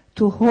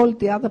to hold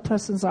the other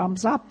person's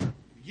arms up,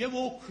 եւ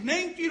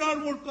օգնենք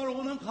իրար, որ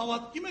կարողանանք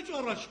հավատքի մեջ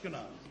առաջ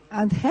գնալ։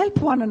 and help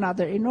one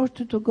another in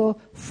order to go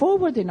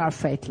forward in our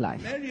faith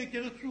life. Մեր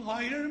եկեղեցու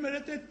հայրերը մեր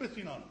հետ այդպես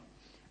են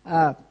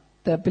անում։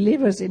 The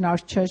believers in our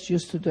church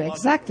used to do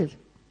exactly.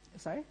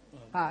 Sorry?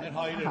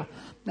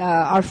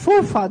 Our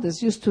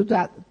forefathers used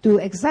to do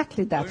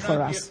exactly that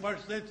for us. Եղբայր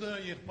Սեթը,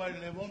 եղբայր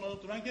Լևոնը,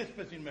 դրանք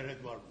այսպես են մեր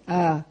հետ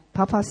վարվում։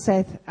 Papa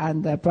Seth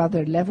and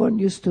Brother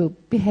Levon used to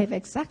behave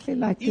exactly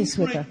like this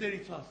with us.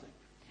 Ինքներից ասենք։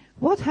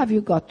 What have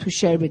you got to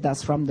share with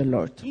us from the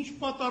Lord? Ինչ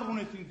պատառ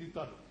ունես ինձ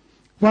դիտար։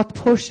 What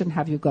portion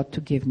have you got to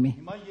give me?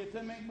 Հիմա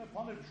եթե մենք մեր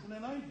բաներ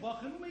չունենայինք,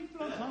 վախենում էինք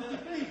դրանց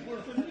հանդիպեինք,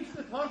 որովհետեւ միշտ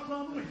է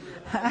հարցանում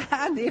ենք։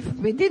 And if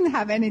we didn't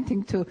have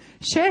anything to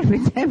share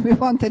with them, we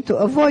wanted to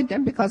avoid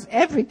them because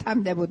every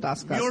time they would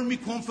ask Մի us. օր մի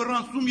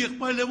կոնֆերանսում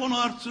եղբայր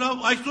Լևոնը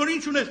հարցրավ, այսօր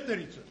ինչ ունես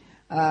տերիցը։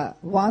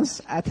 Once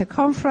at a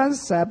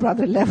conference,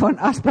 Brother Levon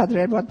asked Brother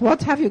Edward,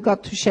 what have you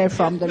got to share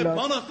from the Lord?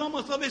 Բան ասամ,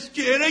 ասավ, ես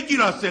չի երեք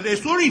իր ասել,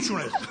 այսօր ինչ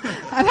ունես։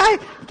 And I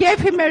gave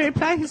him a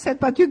reply. He said,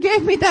 but you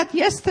gave me that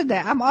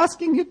yesterday. I'm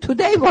asking you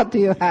today, what do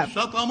you have?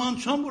 Շատ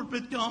ամանչամ, որ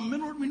պետք է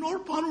ամեն օր մի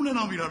նոր բան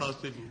ունենամ իրար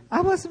ասելու։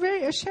 I was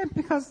very ashamed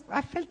because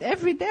I felt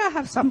every day I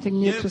have something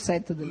new to say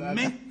to the Lord.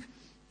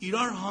 Մենք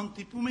իրար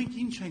հանդիպում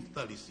ենք, ինչ ենք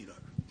տալիս իրար։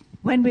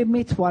 When we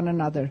meet one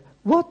another,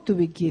 what do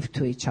we give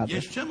to each other?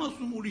 Ես չեմ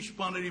ասում ուրիշ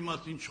բաների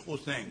մասին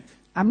չխոսենք,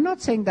 I'm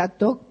not saying that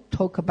don't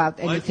talk about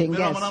բայց anything մեր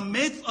else.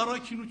 ամենամեծ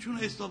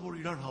առաքինությունը էսա, որ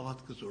իրար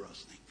հավատքը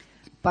զորացնենք։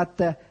 But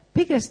the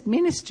biggest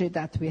ministry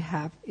that we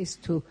have is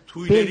to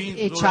build Թույլերին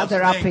each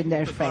other up in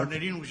their faith,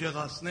 տկարներին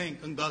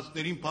ուժեղացնենք,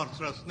 ընկածներին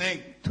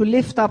բարձրացնենք, to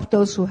lift up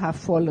those who have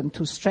fallen,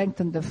 to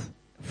strengthen the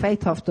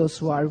faith of those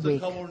who are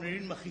weak,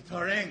 ծխավորներին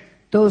մխիթարենք,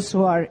 those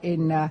who are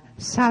in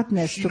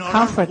sadness, to շինարար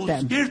comfort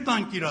them, խոսքեր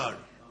տանք իրար։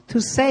 to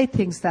say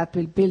things that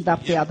will build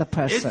up the other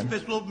person.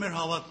 Այսպեսով մեր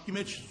հավատքի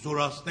մեջ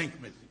զորացնենք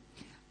մեզ։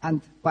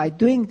 And by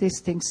doing these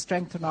things,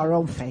 strengthen our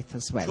own faith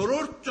as well.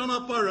 Չորրորդ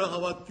ճանապարհը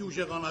հավատքի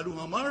ուժեղանալու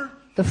համար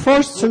The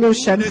fourth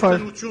solution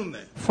լեցենությունն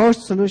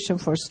է։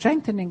 for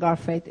strengthening our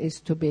faith is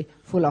to be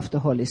full of the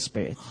Holy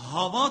Spirit.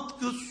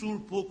 Հավատքը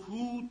Սուրբ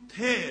Հոգու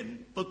թեն,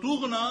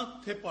 պտուղն է,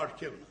 թե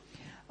պարգևն է։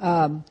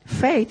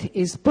 Faith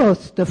is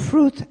both the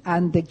fruit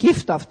and the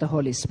gift of the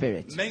Holy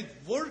Spirit. Մենք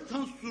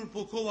որքան Սուրբ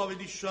Հոգով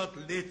ավելի շատ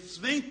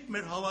լեցվենք,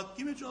 մեր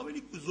հավատքի մեջ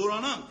ավելի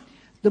կզորանանք։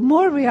 The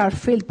more we are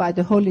filled by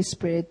the Holy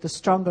Spirit, the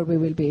stronger we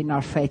will be in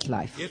our faith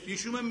life. Ես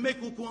հիշում եմ մեկ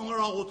հոգու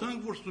համար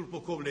աղոթանք, որ Սուրբ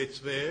Հոգով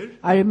լեցվեր,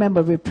 I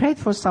remember we prayed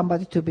for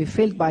somebody to be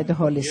filled by the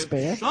Holy եւ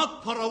Spirit,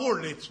 շատ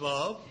փառավոր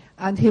լեցվավ,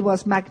 and he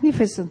was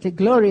magnificently,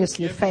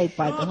 gloriously filled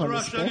by the շատ Holy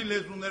հրաշալի Spirit,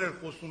 լեզուներ էր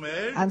խոսում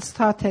էր։ and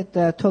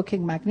started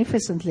talking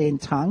magnificently in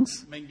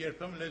tongues. Մենք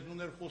երբեմն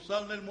լեզուներ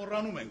խոսալն էլ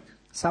մոռանում ենք։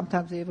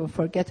 Sometimes we even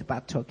forget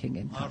about talking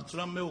in tongues.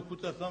 Հարցրամ մի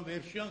օգուտասան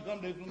վերջի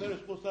անգամ լեզուները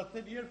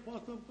խոսացել, երբ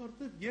ասավ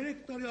կարծես 3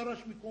 տարի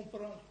առաջ մի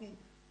կոնֆերանսում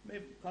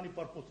մեր քանի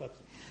բար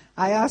խոսացել։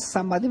 I asked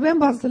somebody, when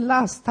was the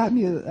last time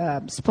you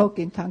spoke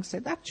in tongues?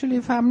 Said, actually,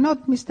 if I'm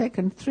not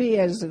mistaken, 3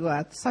 years ago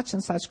at such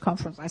and such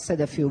conference, I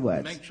said a few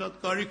words. Մենք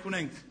շատ կարիք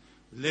ունենք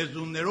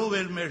լեզուներով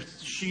էլ մեր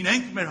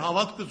շինենք, մեր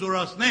հավատքը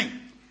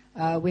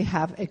զորացնենք։ We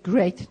have a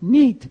great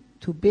need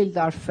to build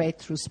our faith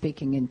through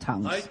speaking in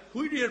tongues. Այդ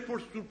քույրը երբ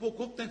որ Սուրբ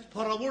Հոգով տենց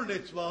փառավոր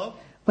լեցվավ,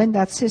 When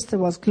that sister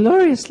was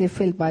gloriously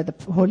filled by the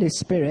Holy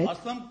Spirit,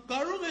 ասամ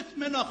կարող ես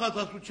մեն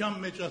նախատասության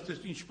մեջ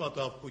ասես ինչ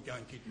պատահավ քո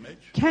կյանքիդ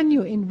մեջ։ can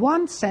you in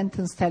one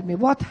sentence tell me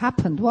what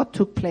happened, what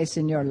took place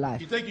in your life?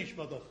 Գիտեք ինչ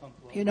պատասխան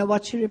տվավ։ You know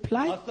what she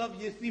replied? Ասավ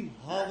ես իմ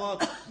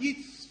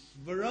հավատքից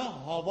վրա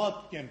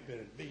հավատք եմ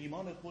բերել։ Բե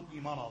իման ես մոտ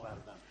իման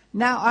ավերդան։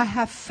 Now I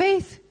have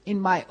faith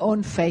in my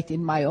own faith,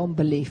 in my own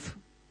belief.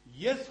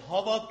 Ես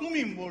հավատում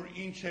եմ, որ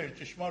ինչ էր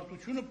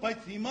ճշմարտությունը,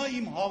 բայց հիմա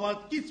իմ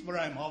հավատքից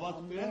վրա եմ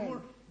հավատք բերել, որ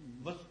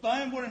վստահ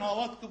եմ, որ այն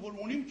հավատքը, որ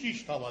ունիմ,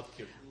 ճիշտ հավատք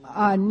է։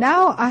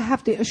 Now I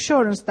have the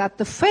assurance that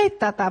the faith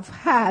that I've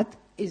had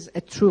is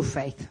a true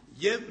faith.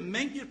 Եվ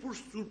մենք երբ որ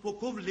Սուրբ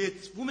Հոգով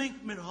լեցվում ենք,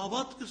 մեր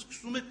հավատքը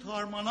սկսում է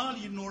թարմանալ,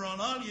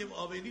 նորանալ եւ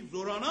ավելի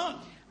զորանալ։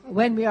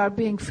 When we are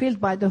being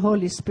filled by the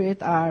Holy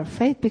Spirit, our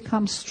faith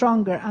becomes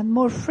stronger and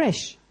more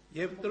fresh.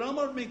 Եվ դրա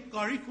համար մենք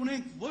կարիք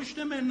ունենք ոչ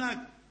թե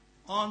մենակ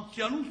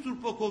անցյալում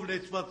Սուրբ Հոգով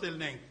լեցված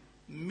ելնենք,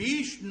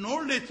 միշտ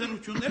նոր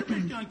լեցություններ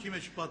մեր կյանքի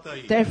մեջ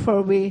պատահի։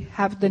 Therefore, we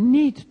have the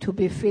need to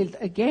be filled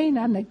again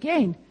and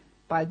again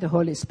by the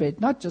Holy Spirit,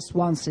 not just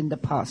once in the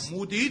past.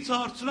 Մուդիից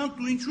հարցրան,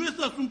 դու ինչու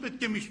ես ասում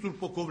պետք է միշտ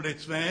Սուրբ Հոգով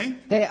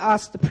լեցվենք։ They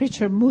asked the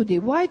preacher Moody,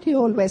 why do you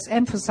always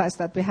emphasize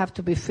that we have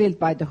to be filled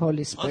by the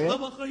Holy Spirit?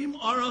 Ասավ ախր իմ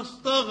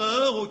արաստաղը,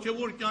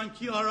 հոգևոր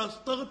կյանքի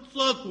արաստաղը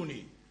ծակ ունի։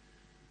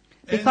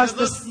 Because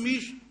Այնտեղս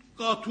միշտ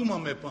կաթում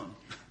եմ էպան։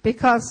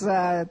 Because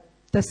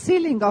the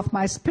ceiling of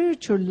my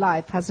spiritual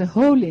life has a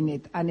hole in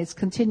it and it's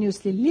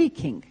continuously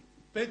leaking.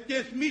 Պետք է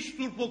միշտ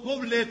Սուրբ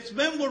Հոգով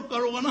լեցվեմ, որ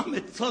կարողանամ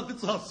այդ ցակը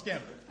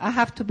ծածկեմ։ I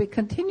have to be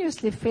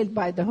continuously filled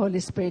by the Holy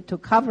Spirit to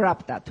cover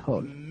up that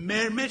hole.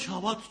 Մեր մեջ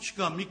հավատ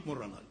չկա, մի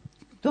մոռանալ։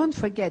 Don't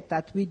forget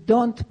that we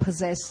don't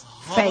possess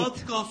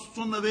faith. Հավատքը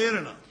Աստծո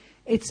նվերն է։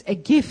 It's a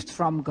gift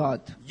from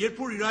God. Երբ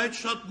որ իր այդ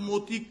շատ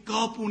մոտիկ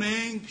կապ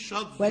ունենք,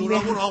 շատ When we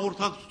զորավոր have-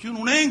 հաղորդակցություն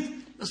ունենք,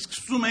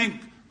 սկսում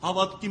ենք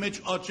հավատքի մեջ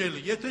աճել։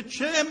 Եթե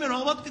չէ, մեր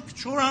հավատքը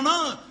կչորանա,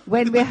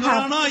 When we have-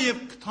 կկարանա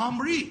եւ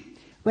կթամրի։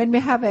 When we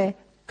have a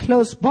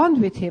close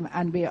bond with Him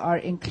and we are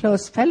in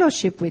close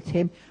fellowship with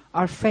Him,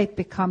 our faith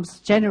becomes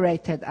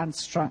generated and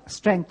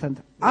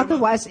strengthened.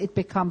 Otherwise, it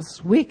becomes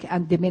weak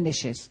and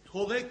diminishes.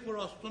 Թողեք, որ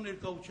Աստծո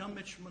ներկայության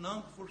մեջ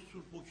մնանք, որ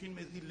Սուրբ Ոգին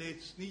մեզի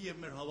լեցնի եւ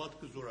մեր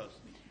հավատքը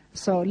զորացնի։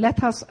 So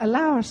let us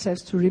allow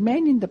ourselves to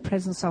remain in the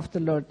presence of the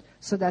Lord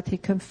so that He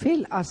can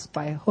fill us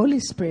by Holy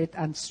Spirit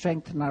and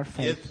strengthen our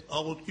faith. Ես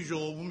աղոթքի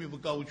ժողովում մի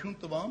վկայություն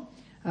տվամ,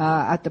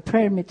 At the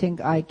prayer meeting,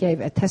 I gave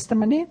a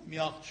testimony մի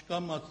աղջկա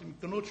մասին,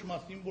 կնոջ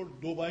մասին, որ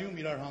Դուբայում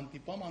իրար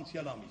հանդիպամ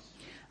անցյալ ամիս։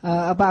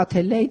 about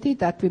a lady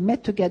that we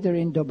met together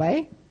in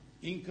Dubai.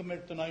 Ինքը մեր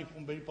տնային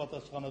խումբերի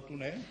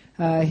պատասխանատուն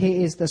է։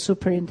 He is the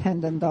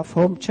superintendent of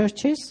home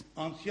churches.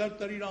 Անցյալ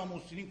տարի իր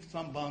ամուսինին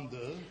 20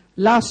 բանդը,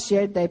 Last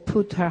year, they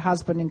put her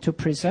husband into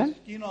prison.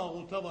 կին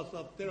աղոթավ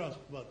ասավ Տեր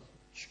Աստված,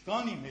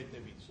 չկան իմ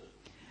հետևիցը։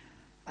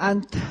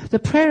 And the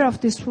prayer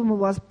of this woman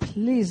was,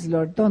 please,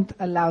 Lord, don't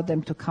allow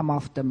them to come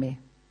after me.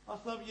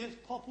 Ասավ ես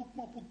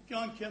փափուկ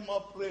կյանք եմ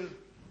ապրել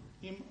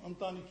իմ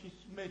ընտանիքիս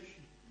մեջ,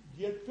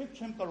 երբեք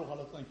չեմ կարող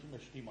հալածանքի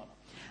մեջ դիմանալ։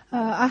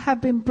 I have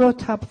been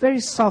brought up very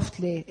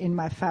softly in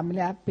my family.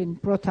 I've been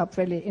brought up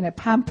really in a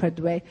pampered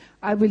way.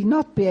 I will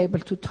not be able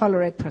to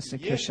tolerate Ես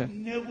persecution.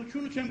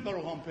 նեղությունը չեմ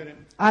կարող համբերեմ։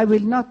 I will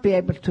not be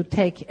able to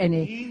take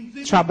any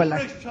Ինձ trouble.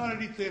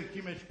 չարելի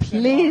ձեռքի մեջ։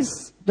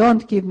 Please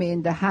don't give me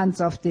in the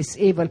hands of these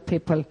evil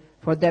people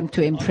for them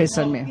to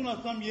imprison me.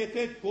 Ասամ,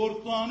 եթե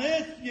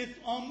գործանես, ես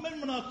ամեն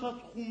մնացած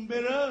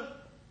խումբերը,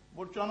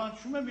 որ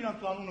ճանաչում եմ,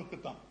 իրանց անունը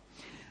կտամ։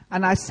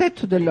 And I said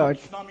to the Lord,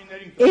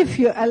 Շնամիներին կտամ։ if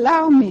you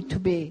allow me to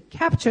be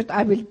captured,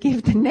 I will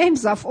give the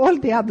names of all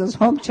the others,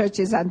 home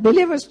churches and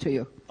believers to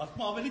you. Ասում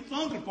ավելի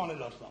ծանր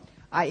բանել ասամ։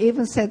 I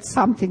even said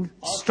something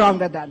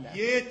stronger than that.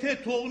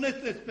 Եթե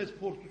թողնես այսպես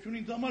փորձություն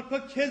ինձ համար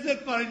կա, քեզ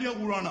էլ կարելի է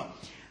ուրանալ։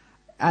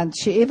 And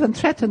she even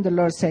threatened the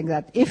Lord, saying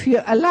that if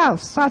you allow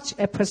such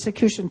a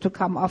persecution to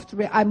come after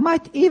me, I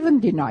might even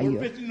deny you.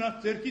 Որպես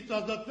իրանց ձեռքից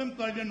ազատվեմ,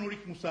 կարելի է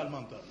նորից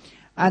մուսալման տալ։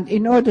 And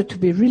in order to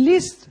be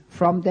released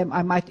from them,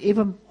 I might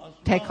even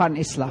take on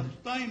Islam.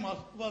 Ստայմ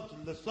Աստված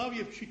լսավ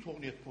եւ չի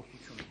թողնի այդ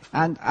փորձությունը։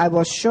 And I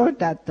was sure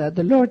that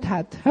the Lord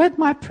had heard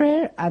my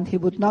prayer and He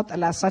would not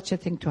allow such a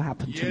thing to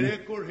happen to me.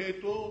 3 օր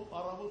հետո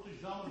առավոտը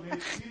ժամը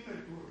 1-ին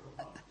էր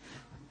դուրս։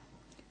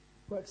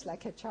 Works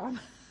like a charm.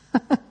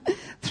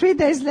 3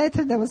 days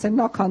later, there was a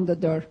knock on the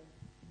door.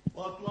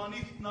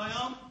 Պատուանից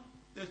նայամ,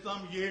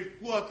 տեսամ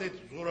երկու հատ այդ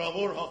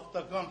զորավոր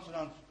հաղթական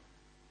սրանց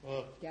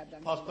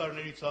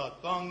փաստարներից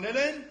կանգնել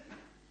են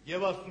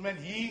եւ ասում են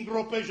 5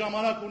 րոպե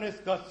ժամանակ ունես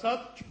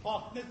գացած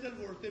չփախնես էլ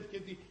որովհետեւ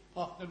քեզի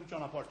փախնելու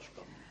ճանապարհ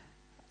չկա։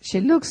 She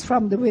looks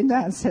from the window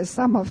and says,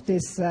 some of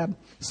these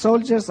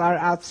soldiers are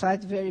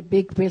outside, very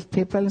big built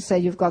people, and say,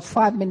 you've got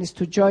 5 minutes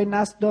to join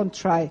us. Don't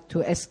try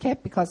to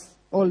escape because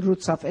all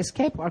routes of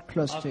escape are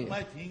close to you. Ասում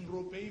այդ 5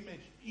 րոպեի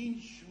մեջ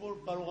ինչ որ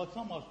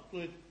կարողացամ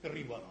Աստծո հետ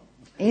կռիվանամ։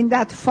 In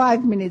that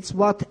 5 minutes,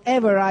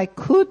 whatever I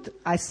could,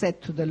 I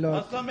said to the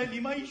Lord, Ասամ էլ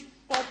հիմա ինչ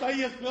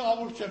պատահի ես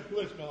մեղավոր չեմ,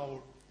 դու ես մեղավոր։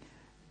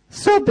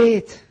 so be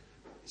it,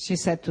 she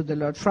said to the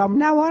Lord. From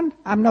now on,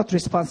 I'm not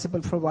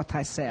responsible for what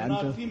I say and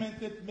do. Նացի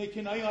մենք այդ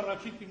մեքենայի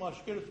առաջից իմ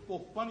աշկերս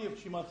կողքան եւ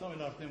չիմացամ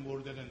էլ արդեն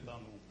որտեղ են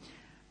տանում։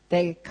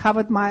 They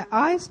covered my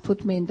eyes,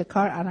 put me in the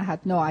car, and I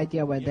had no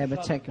idea where they were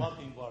taking her.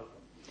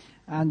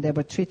 And they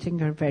were treating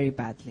her very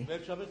badly.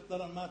 Վերջապես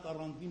տարան մատ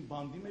առանձին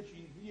բանդի մեջ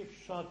ինձ եւ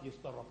շատ ես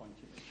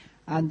տարապանքի մեջ։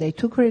 And they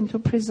took her into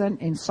prison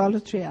in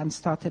solitary and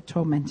started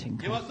tormenting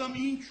her. Եվ ասամ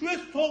ինչու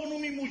ես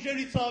թողնում իմ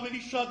ուժերից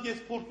ավելի շատ ես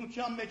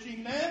փորձության մեջ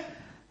իննեմ։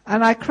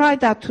 And I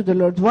cried out to the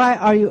Lord, why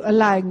are you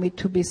allowing me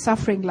to be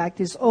suffering like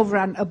this over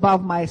and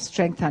above my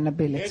strength and Հետո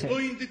ability?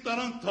 ինձ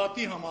տարան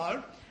թաթի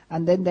համար։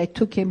 And then they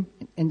took her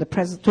in the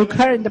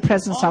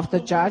presence of the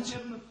judge.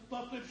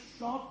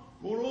 Շատ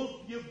գորոզ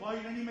եւ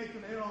վայրենի մեկը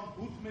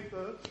հերանքուց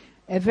մեկը։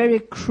 A very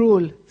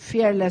cruel,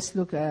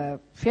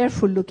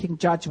 fearful looking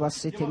judge was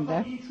sitting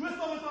there. Ինչու ես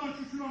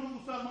ավետարանչություն անում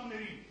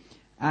մուսալմաններին։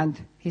 And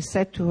he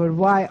said to her,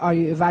 why are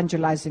you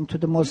evangelizing to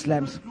the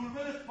Muslims?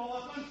 Դուրվել ես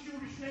բավական չի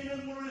ուրիշներին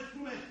էլ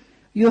մորեցնում ես։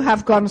 You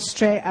have gone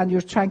astray and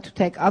you're trying to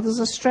take others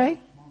astray?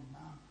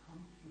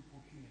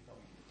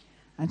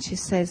 And she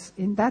says,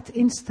 in that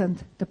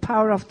instant, the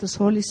power of this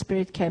Holy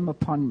Spirit came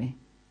upon me.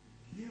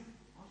 Եվ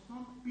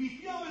ասամ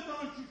պիտի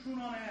ավետարանչություն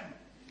անեմ։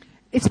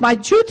 It's my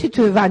duty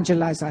to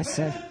evangelize, I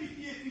said.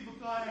 Պիտի եսի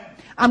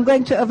վկայեմ։ I'm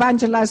going to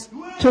evangelize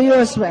to you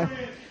as well.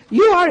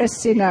 You are a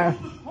sinner.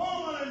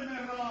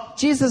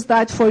 Jesus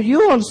died for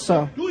you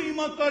also. Դու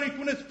հիմա կարիք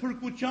ունես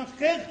փրկության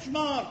խեղճ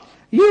մարդ։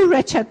 You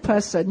wretched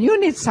person, you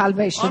need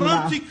salvation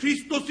now. Առանց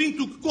Քրիստոսին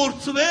դու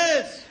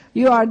կկորցվես։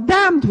 You are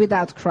damned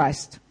without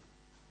Christ.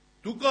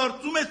 Դու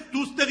կարծում ես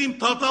դու ստեղ իմ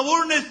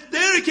թաթավորն ես,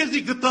 Տերը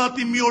քեզի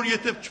գտատի մի օր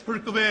եթե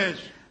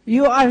չփրկվես։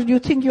 You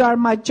think you are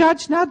my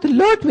judge now? The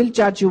Lord will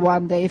judge you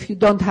one day if you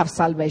don't have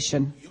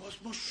salvation. Եվ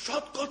ասում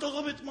շատ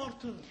կատաղավեց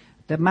մարդը։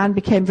 The man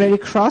became very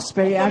cross,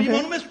 very Ասավ angry.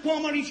 իմանում ես քո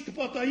համար ինչ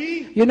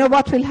կպատահի։ You know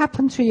what will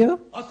happen to you?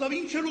 Ասավ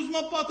ինչ էլ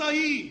ուզում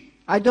պատահի։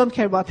 I don't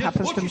care what Ես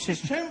happens to me.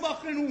 ոչինչ չեմ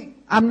վախենում։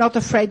 I'm not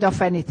afraid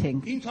of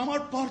anything. Ինձ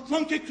համար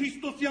բարձանք է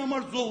Քրիստոսի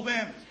համար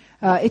զոհվեմ։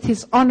 It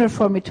is honor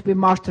for me to be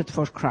martyred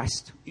for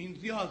Christ.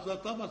 Ինձի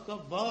ազատավ, ասավ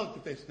վաղ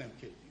կտեսնեմ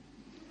քեզ։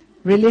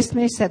 Released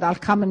me, said, I'll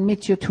come and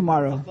meet you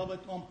tomorrow. Ասավ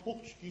այդ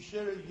ամփոփ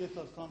գիշերը ես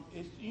ասամ,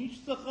 «Էս ինչ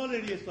սխալ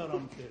էր ես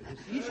արամ քեր,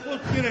 էս ինչ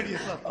խոսքեր էր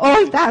ես ասամ»։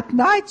 All that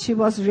night she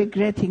was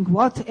regretting,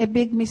 what a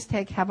big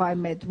mistake have I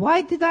made.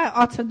 Why did I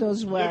utter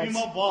those Եվ words?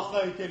 հիմա վախ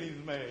է եկել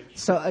ինձ մեջ։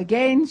 So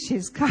again,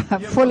 she's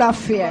full of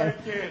fear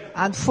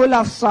and full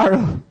of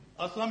sorrow.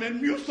 Ասամ եմ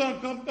մյուս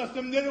անգամ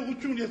կասեմ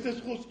ներողություն, ես այս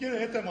խոսքերը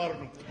հետ եմ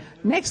առնում։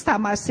 Next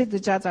time I see the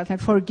judge, I'll say,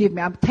 forgive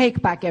me, I'll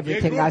take back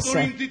everything I Երկրորդ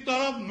said. օրինցի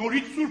տարավ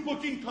նորից Սուրբ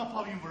Օքին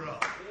թափավ իմ վրա։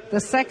 The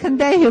second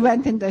day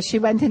she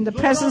went in the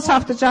presence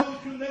of the judge.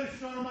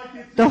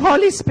 The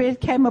Holy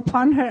Spirit came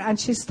upon her and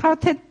she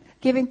started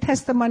giving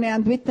testimony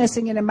and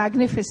witnessing in a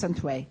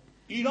magnificent way.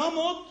 Իրա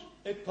մոտ,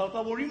 այդ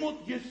թաթավորի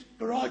մոտ ես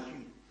կրակի,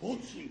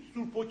 ոցի,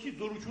 Սուրբ Օքի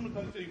զորությունը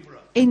կանգնեցի իմ վրա։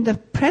 In the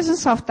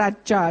presence of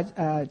that judge,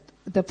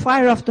 the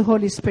fire of the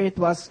Holy Spirit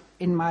was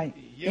in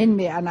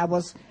me and I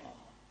was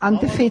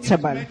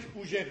undefeatable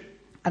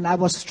and I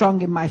was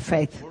strong in my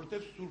faith.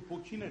 Որտեվ Սուրբ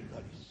Օքին էր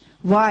գալիս։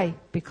 Why?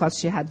 Because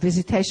she had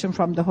visitation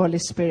from the Holy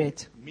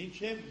Spirit.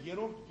 Մինչև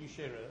երրորդ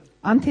գիշերը,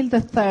 Until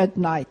the third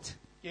night,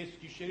 կես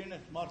գիշերին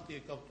այս մարդը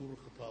եկավ դուրս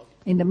խփավ։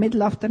 in the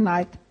middle of the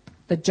night,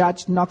 the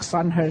judge knocks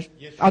on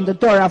the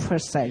door of her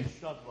cell.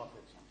 Շատ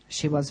վախեցա։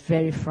 She was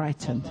very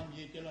frightened.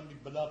 Ասամ եկել եմ մի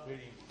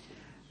բլաֆերի։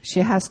 She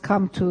has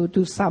come to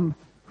do some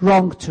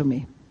wrong to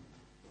me.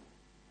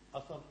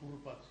 Ասամ դուրս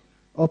բաց։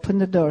 Open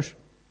the door.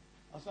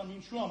 Ասամ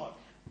ինչու համար։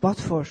 What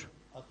for?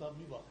 Ասամ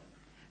մի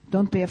վախեն։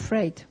 Don't be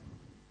afraid.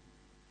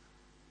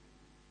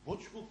 Ոչ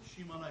ոք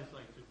շիմանա այս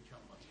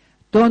այցելության մասին։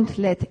 Don't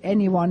let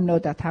anyone know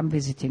that I'm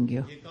visiting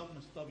you. Եկավ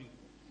նստավ ինձ։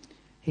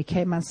 He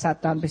came and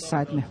sat down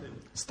beside me.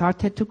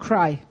 Started to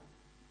cry.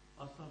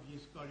 Ասավ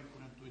ես կարիք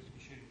ունեմ դու այս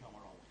գիշերին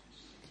համար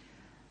աղոթես։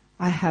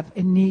 I have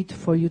a need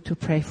for you to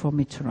pray for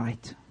me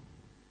tonight.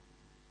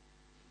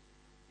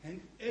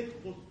 Հենց այդ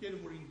խոսքերը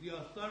որ ինձ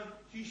ասար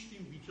ճիշտ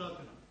իմ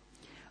վիճակն է։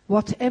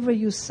 Whatever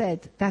you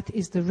said, that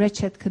is the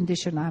wretched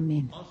condition I'm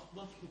in.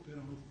 Աստված քո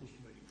բերանով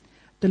խոսում էր։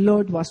 The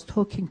Lord was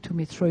talking to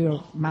me through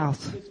your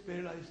mouth. Ես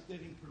բերել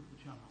այստեղ իմ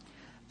փրկության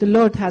համար։ The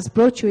Lord has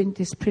brought you in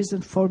this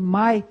prison for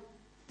my Ոչ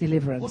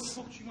deliverance.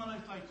 ոք շիմանա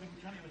այս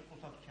այցելության եւ այս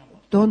խոսակցության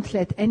մասին։ Don't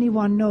let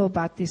anyone know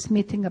about this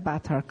meeting,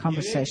 about our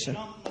conversation.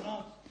 Երեք ժամ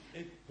մնաց,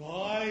 այդ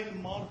գայլ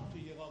մարդը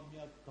եղավ մի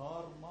հատ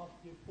դար մարդ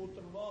եւ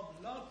կոտրվավ,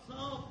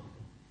 լացավ,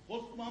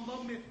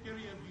 խոսքմանվավ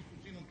մեղքերը եւ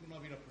Հիսուսին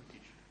ընդունավ իր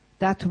փրկիչ։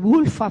 That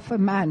wolf of a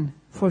man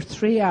for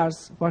 3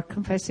 hours were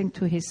confessing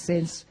to his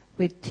sins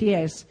with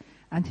tears,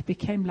 and he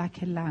became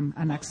like a lamb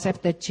and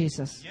accepted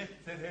Jesus. Ես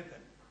ձեր հետ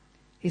եմ։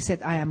 He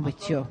said, I am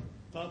with you.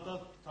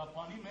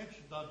 Թափանի մեջ,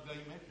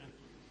 դատգայի մեջ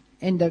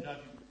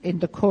In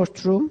the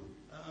courtroom,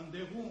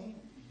 ընդեղում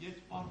ես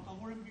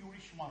պարտավոր եմ մի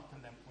ուրիշ մարդ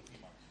եմ խոսի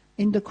մաց։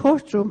 in the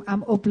courtroom,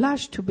 I'm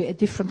obliged to be a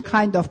different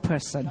kind of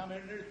person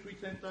Կամերները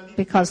ցույց են տալիս,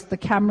 because the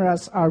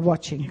cameras are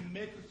watching, իմ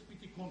մեկը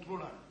պիտի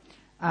կոնտրոլ ան։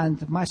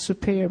 and my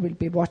superior will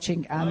be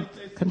watching and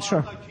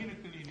control. Մարտակինը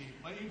կլինի,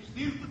 բայց իմ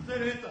սիրտը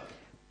ձեր հետ է։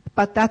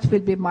 But that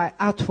will be my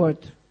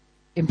outward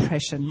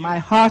impression. My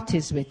heart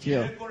is with you.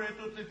 Երեք օր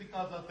հետո դեպի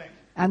կազատենք։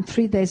 And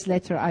 3 days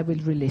later, I will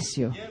release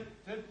you. Եվ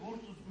ձեր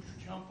գործը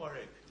զգուշությամբ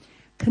արեք։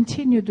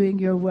 Continue doing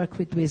your work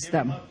with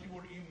wisdom. Իմացի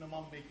որ իմ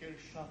նման մեկեր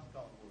շատ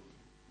կան, որ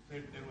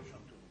ձեր Տերոջ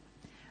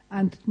ընդունում։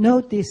 And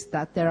know this,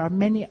 that there are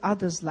many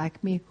others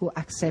like me who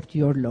accept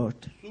your Lord.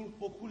 Սուրբ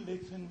Հոգու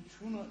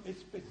լեցենությունը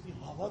այսպեսի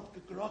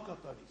հավատքը կրակա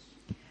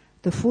տալիս։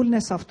 The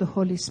fullness of the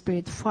Holy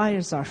Spirit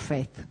fires our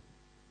faith.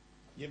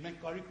 Եվ մենք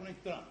կարիք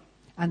ունենք դրան։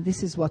 And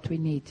this is what we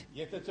need.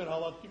 Եթե ձեր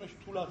հավատքի մեջ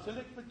թուլացել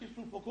եք, պետք է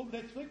Սուրբ Հոգով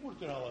լեցվեք, որ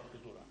ձեր հավատքը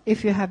զորա։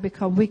 If you have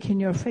become weak in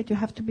your faith, you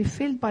have to be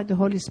filled by the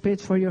Holy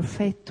Spirit for your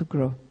faith to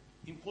grow.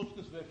 Իմ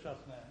խոսքս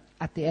վերջացնեմ։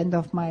 At the end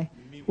of my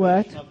Մի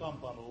word, վերջնական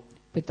բանով,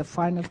 with the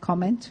final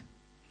comment,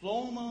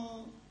 ծոմը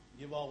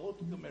եւ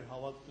աղոթքը մեր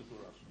հավատքը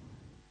զորացնում։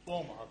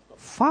 Ծոմը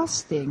հատկապես։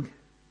 fasting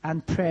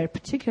and prayer,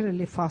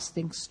 particularly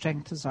fasting,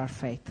 strengthens our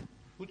faith.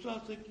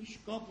 Ուծացեք ինչ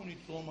կապ ունի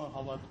ծոմը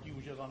հավատքի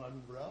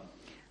ուժեղանալու վրա։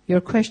 Your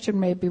question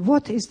may be,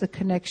 what is the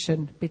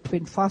connection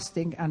between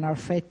fasting and our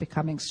faith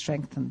becoming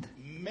strengthened?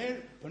 Մեր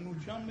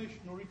բնության մեջ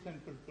նորից են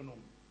կրկնում։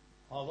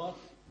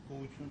 Հավատ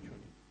գոյություն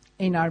չունի։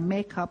 In our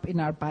makeup, in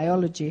our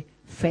biology,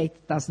 faith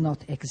does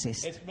not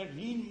exist. Այս մեր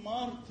հին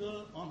մարդը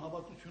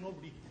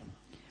անհավատությունով լիքն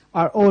է։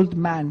 Our old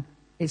man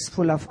is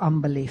full of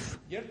unbelief.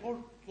 Երբ որ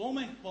ծոմ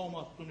ենք պահում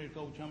Աստծո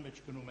ներկայության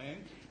մեջ գնում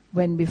ենք,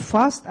 When we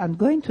fast and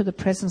go into the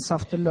presence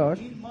of the Lord,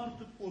 հին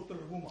մարդը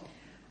կոտրվում է։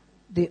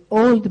 the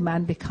old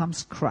man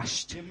becomes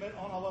crushed. Եվ մեր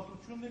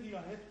անհավատությունն էլ իր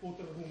հետ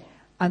կոտրվում է։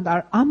 And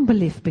our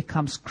unbelief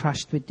becomes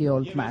crushed with the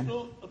old Եվ man.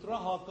 այսօ դրա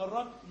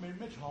հակառակ մեր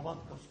մեջ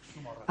հավատքը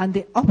սկսում առնել։ And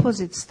the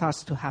opposite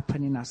starts to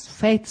happen in us.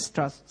 Faith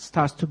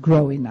starts to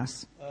grow in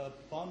us.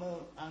 Բանը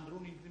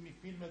Անդրուն ինձ մի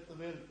ֆիլմ է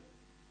տվել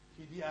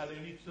Քիդի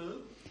Ալենիցը,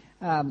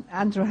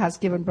 Andrew has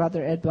given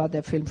Brother Edward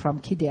a film from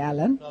Kiddy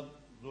Allen.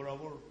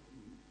 զորավոր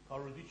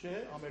քարոզիչ է,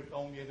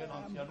 Ամերիկայում եղել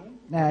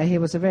անցյալում։ He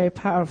was a very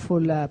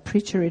powerful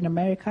preacher in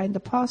America in the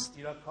past.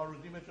 Իր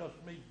քարոզի մեջ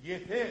ասում է,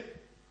 եթե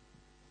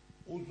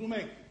ուզում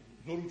եք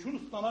զորություն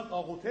ստանալ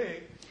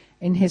աղոթեք,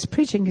 In his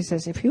preaching, he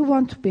says, if you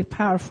want to be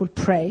powerful,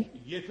 pray.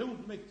 եթե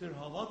ուզում եք ձեր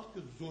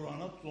հավատքը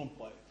զորանա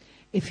ծոմպայ։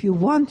 If you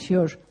want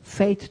your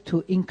faith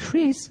to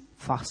increase,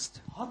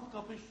 fast.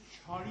 Հատկապես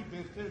չարի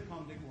բերքեր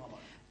քանդելու համար։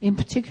 In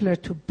particular,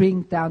 to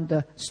bring down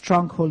the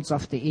strongholds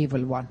of the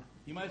evil one.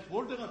 Հիմա այս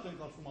որտեղից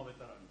ենք ասում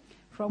ավետարանը։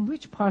 From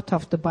which part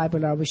of the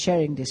Bible are we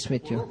sharing this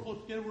with you? Բոլոր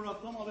խոսքերը որ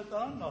ասում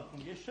ավետարանն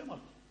ասում, ես չեմ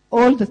ասում։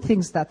 All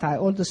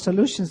the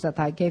solutions that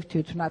I gave to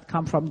you tonight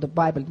come from the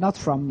Bible, not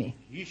from me.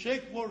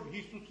 Հիշեք, որ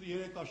Հիսուսը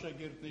երեք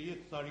աշակերտների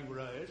հետ սարի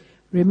վրա էր։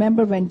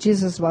 Remember when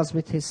Jesus was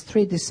with his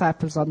 3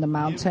 disciples on the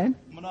mountain?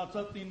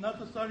 Մնացած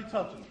 9-ը սարի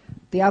ցած են։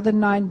 The other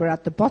 9 were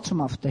at the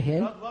bottom of the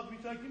hill. Շատ վատ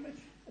վիճակի մեջ։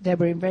 They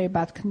were in very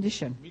bad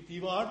condition. Մի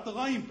տիվար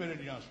տղային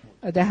բերել իրանց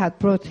մոտ, They had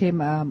brought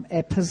him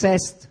a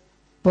possessed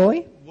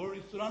boy որ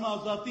Իսրան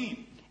ազատին։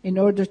 in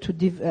order to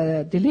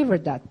deliver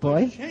that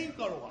boy. Չէին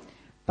կարողանում։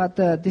 But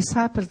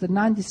the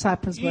 9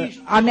 disciples were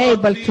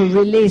unable to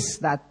release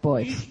that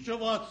boy. Ինչ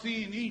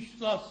ճվացին, ինչ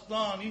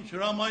սաստան, ինչ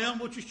հրամայան,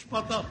 ոչինչ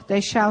չպատավ։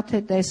 They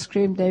shouted, they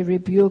screamed, they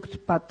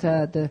rebuked, but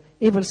the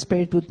evil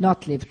spirit would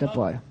not leave the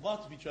boy.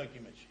 Վատ վիճակի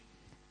մեջ։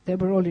 They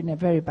were all in a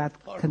very bad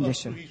Փառք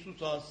condition.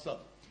 Հիսուսը ասա։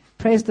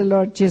 Praise the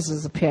Lord,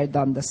 Jesus appeared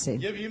on the scene.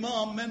 Եվ հիմա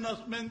ամեն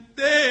ասում են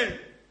Տեր,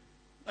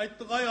 այդ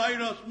տղայի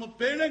հայրը ասում է,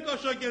 բերենք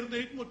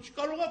աշակերտներից մոտ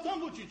չկարողացան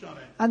ոչինչ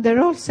անել։ And they're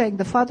all saying,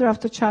 the father of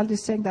the child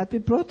is saying that we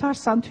brought our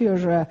son to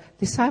your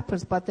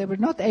disciples, but they were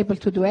not able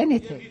to do Եվ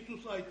anything.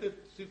 Հիսուս այդտեղ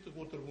սիրտը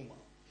կոտրվում է։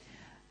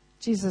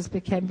 Jesus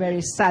became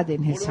very sad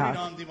in his Բոլորին heart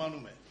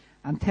հանդիմանում է։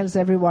 and tells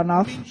everyone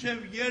off,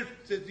 Մինչև երբ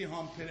ձեզի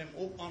համբերեմ,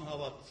 ով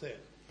անհավատացել։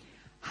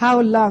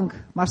 how long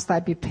must I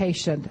be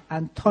patient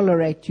and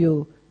tolerate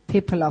you,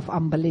 people of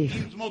unbelief?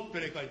 Ինձ մոտ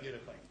բերեք այդ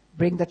երեխային։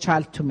 Bring the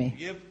child to me.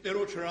 Եվ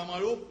Տերոջ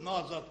հրամայով նա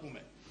ազատվում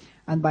է։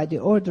 And by the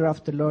order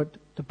of the Lord,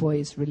 the boy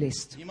is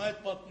released. Հիմա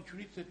այդ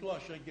պատմությունից հետո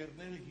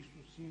աշակերտները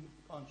Հիսուսին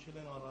կանչել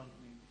են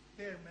առանձին։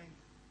 Տեր,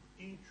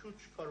 մենք ինչու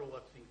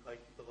չկարողացինք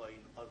այդ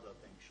տղային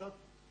ազատենք։ Շատ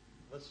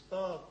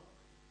վստահ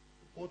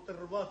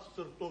կոտրված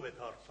սրտով է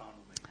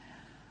հարցանում ենք։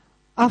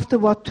 After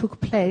what took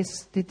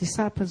place, the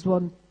disciples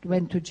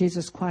went to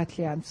Jesus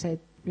quietly and said,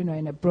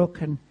 in a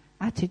broken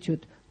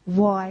attitude,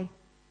 why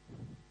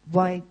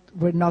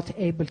we're not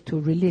able to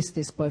release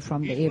this boy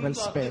from the evil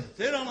spirit?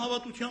 Ձեր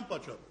անհավատության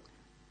պատճառով։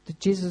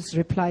 Jesus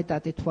replied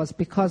that it was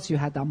because you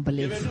had Եվ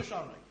unbelief, հետո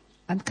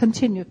շարունակեց։ and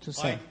continued to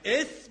say,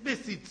 Այդ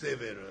էսպեսի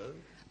ծևերը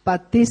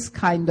but this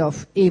kind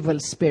of evil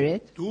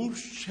spirit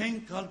դուրս չեն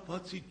գալ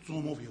բացի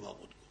ծոմով եւ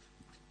աղոթքով։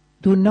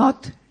 do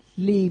not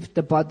leave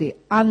the body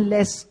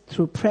unless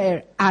through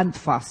prayer and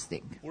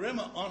fasting.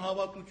 Ուրեմն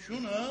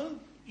անհավատությունը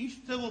ինչ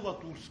ծևով է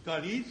դուրս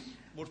գալիս,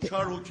 որ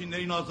չար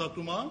հոգիներին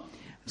ազատում է,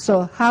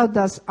 So how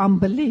does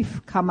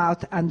unbelief come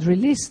out and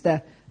release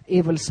the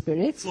evil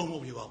spirits?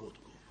 ծոմով եւ աղոթքով։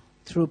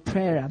 Through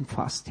prayer and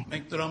fasting.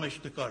 Մենք դրա մեջ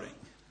տկար ենք։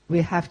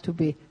 We have to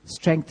be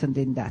strengthened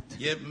in that.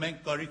 Եվ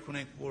մենք կարիք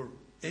ունենք, որ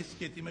այս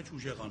կետի մեջ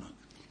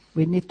ուժեղանանք։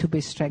 We need to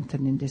be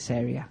strengthened in this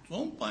area.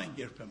 Ծոմ պայենք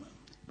երբեմն։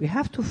 We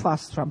have to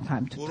fast from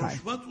time to time.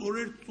 Որոշված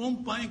օրեր ծոմ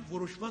պայենք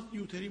որոշված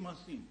նյութերի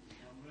մասին։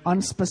 On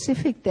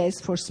specific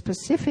days for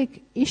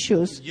specific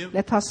issues,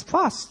 let us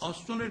fast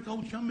Աստծո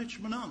ներկայության մեջ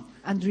մնանք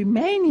and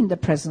remain in the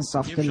presence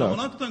of եւ the Lord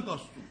ժամանակ տանք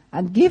Աստծուն։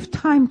 and give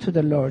time to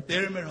the Lord.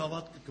 Տերը մեր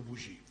հավատքը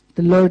կբուժի։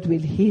 The Lord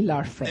will heal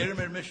our Տերը faith.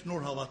 մեր մեջ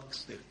նոր հավատք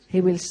կստեղծի։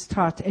 He will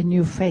start a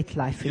new faith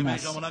life Եվ in այս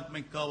us. ժամանակ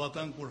մենք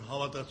կհավատանք, որ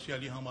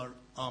հավատացյալի համար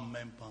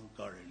ամեն բան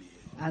կարելի է։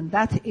 And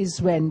that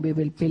is when we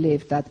will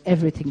believe that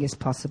everything is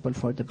possible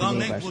for the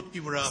believers.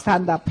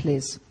 Stand up,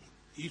 please.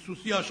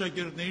 Հիսուսի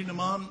աշակերտների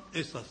նման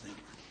էս ասենք։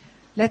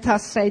 Let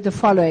us say the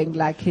following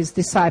like his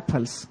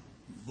disciples.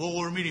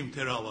 Ողորմիր իմ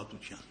Տեր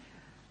հավատության։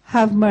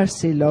 Have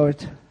mercy,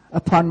 Lord,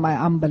 upon my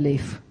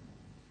unbelief.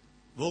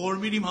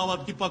 Ողորմիր իմ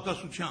հավատքի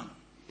պակասության։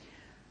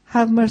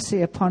 Have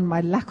mercy upon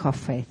my lack of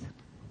faith.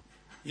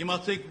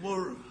 Իմացեք,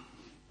 որ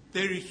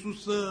Տեր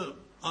Հիսուսը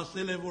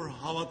ասել է, որ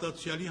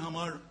հավատացյալի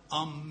համար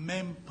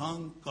ամեն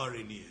բան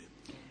կարելի է։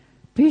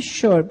 Be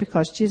sure,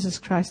 because Jesus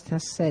Christ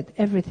has said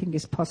everything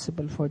is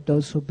possible for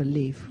those who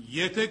believe.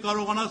 Եթե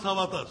կարողանաս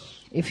հավատաս,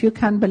 If you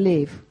can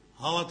believe,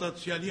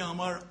 հավատացյալի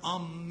համար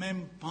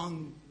ամեն բան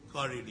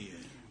կարելի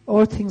է։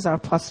 all things are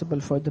possible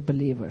for the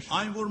believers.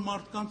 Այն, որ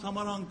մարդկանց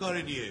համար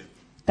անկարելի է,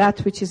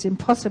 That which is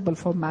impossible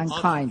for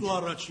mankind Աստծո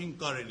առաջին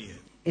կարելի է։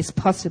 is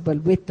possible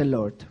with the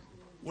Lord.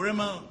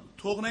 Ուրեմն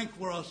թողնենք,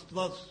 որ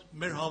Աստված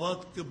մեր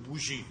հավատքը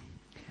բուժի,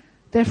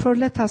 Therefore,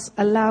 let us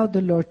allow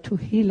the Lord to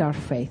heal our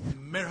faith,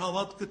 մեր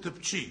հավատքը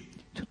թփչի,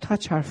 to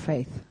touch our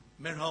faith,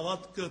 մեր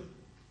հավատքը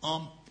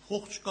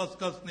ամփոխ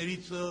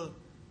կասկածներից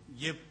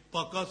եւ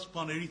պակաս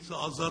բաներից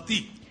ազատի։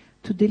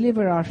 to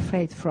deliver our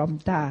faith from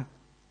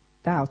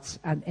doubts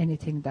and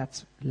anything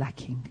that's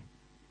lacking.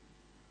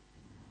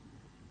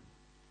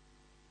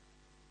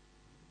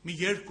 Մի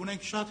երգ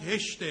ունենք շատ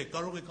հեշտ է,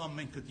 կարող եք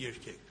ամենքդ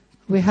երգեք։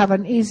 We have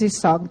an easy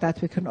song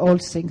that we can all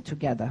sing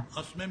together.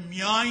 Ասում եմ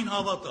միայն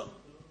հավատա։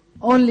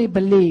 Only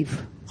believe.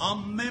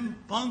 Ամեն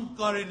բան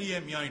կարելի է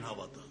միայն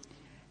հավատա։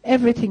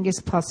 Everything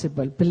is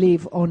possible.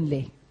 Believe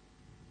only.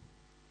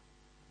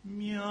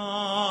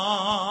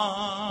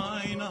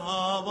 Միայն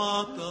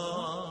հավատա։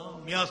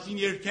 Միասին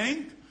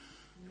երգենք։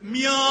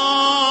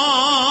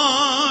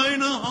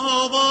 Միայն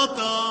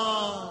հավատա։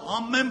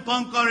 Ամեն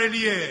բան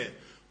կարելի է։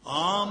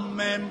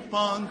 Ամեն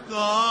բան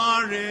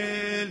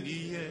կարելի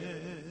է։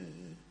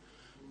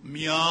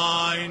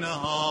 Միայն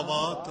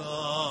հավատա։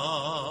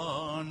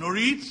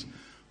 Նորից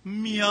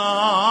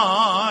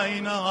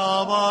միայն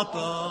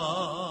հավատա։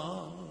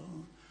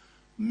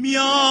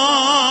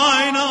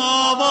 Միայն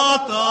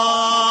հավատա։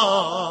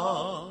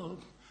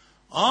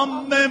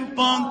 Ամեն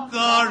բան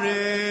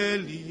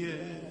կարելի է։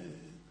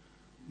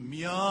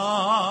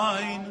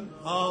 Միայն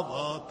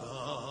հավատա։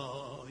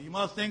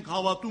 Իմաստենք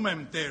հավատում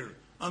եմ Տեր,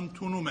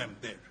 ընդունում եմ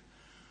Տեր։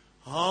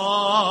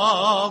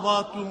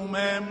 Հավատում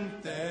եմ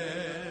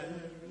Տեր,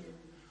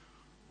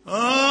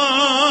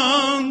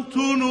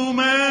 ընդունում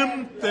եմ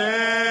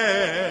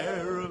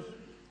Տեր,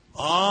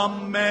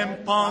 ամեն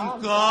բան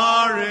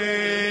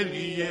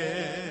կարելի է,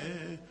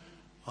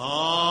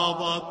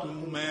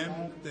 հավատում եմ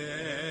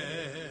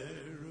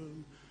Տեր,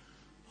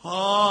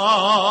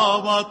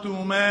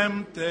 հավատում եմ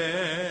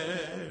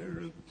Տեր,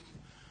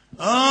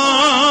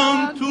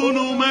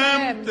 ընդունում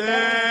եմ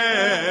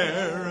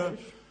Տեր,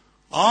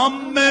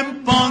 ամեն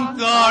բան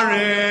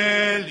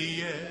կարելի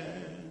է,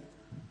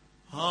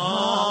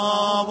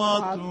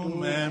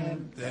 հավատում եմ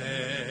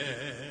Տեր.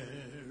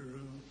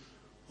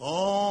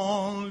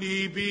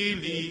 Only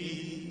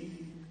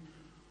believe,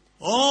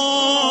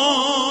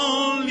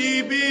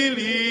 only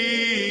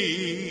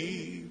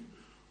believe,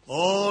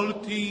 all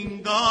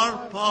things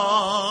are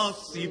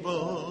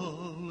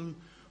possible,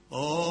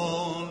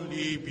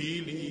 only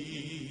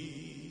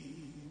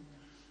believe,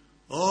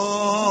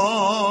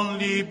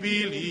 only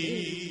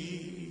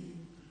believe,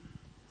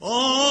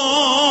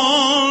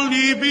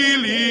 only believe,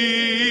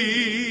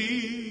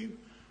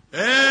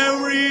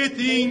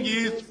 everything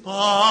is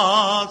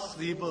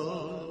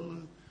possible,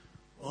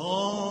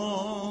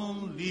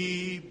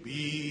 only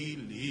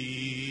believe.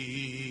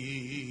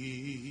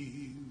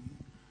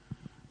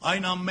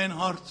 Այն ամեն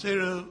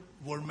հարցերը,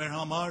 որ մեր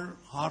համար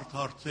հարթ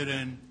հարցեր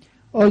են,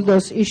 All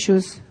those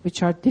issues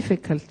which are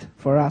difficult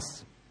for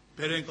us,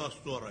 բերենք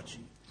Աստծո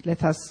առաջին։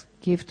 let us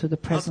give to the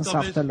presence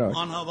of the Lord.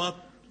 Անհավատ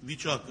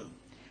վիճակը,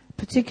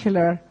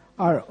 Particular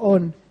our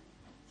own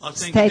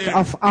ասենք state Տեր,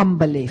 of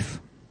unbelief.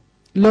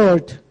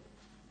 Lord,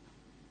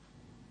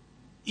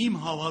 իմ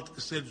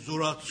հավատքս էլ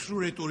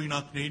զորացրու այդ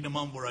օրինակների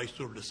նման, որ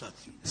այսօր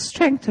լսացին։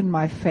 strengthen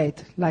my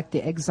faith like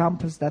the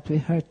examples that we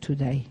heard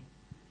today.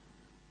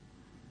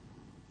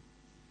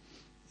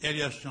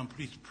 Elias John,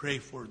 please pray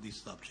for this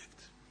subject.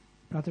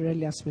 Brother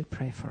Elias will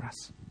pray for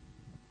us.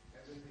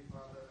 Heavenly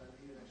Father and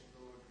dearest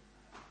Lord,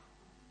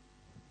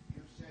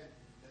 you said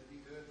that the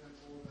earth and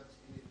all that's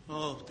in it,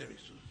 Oh, there is.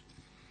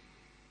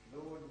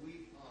 Lord,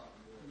 we are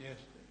yours.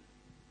 Yes.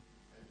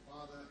 And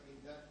Father, in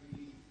that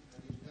belief and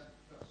in that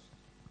trust,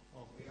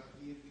 Oh, we are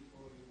here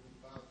before you with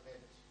bowed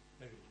heads.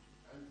 very good.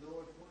 And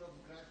Lord, full of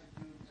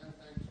gratitude and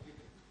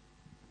thanksgiving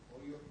for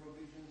your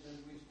provisions and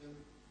wisdom,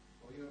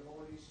 for your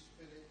Holy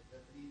Spirit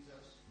that leads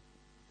us,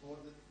 for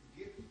the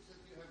gifts that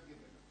you have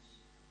given us.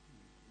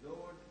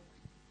 Lord,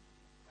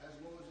 as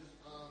Moses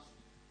asked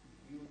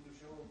you to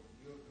show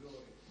your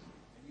glory,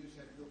 and you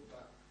said, look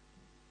back.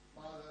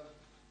 Father,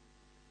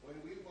 when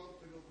we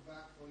want to look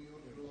back for your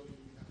glory,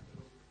 we have to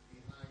look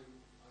behind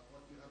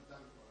what you have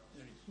done for us,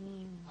 There is.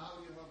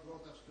 how you have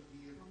brought us to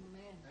here,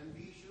 and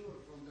be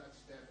sure from that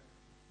step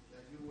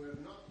that you will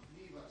not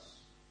leave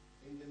us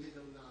in the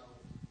middle now,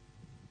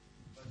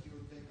 but you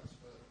will take us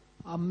further.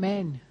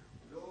 Amen.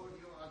 Lord,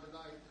 you are the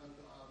light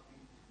unto our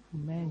feet.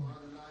 Amen. You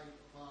are the light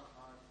of our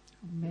heart.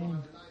 You Amen.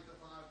 are the light of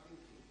our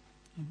thinking.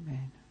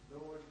 Amen.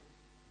 Lord,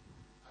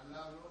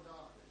 allow no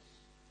darkness,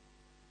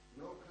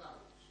 no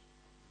clouds,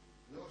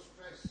 no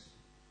stress,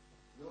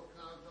 no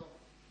clouds of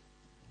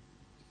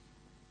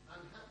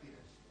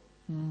unhappiness,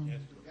 Lord,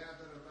 Yes. to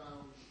gather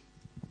around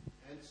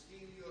and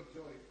steal your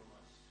joy from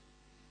us,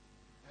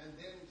 and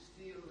then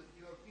steal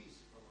your peace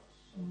from us.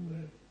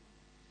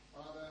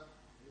 Father,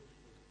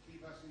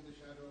 keep us in the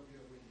shadow of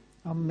your wing.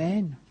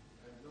 Amen.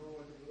 And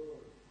Lord,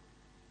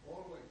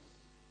 always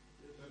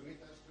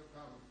permit us to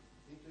come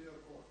into your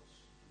courts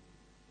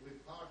with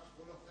hearts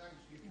full of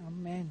thanksgiving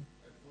Amen.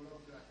 and full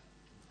of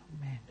gratitude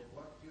Amen. for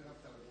what you have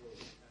done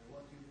and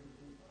what you will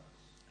do for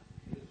us.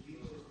 In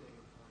Jesus' name,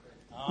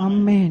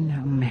 Amen.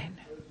 amen. Amen.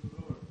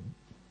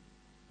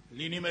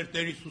 Լինի մեր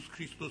Տեր Հիսուս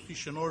Քրիստոսի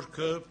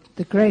շնորհքը,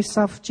 The grace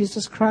of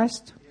Jesus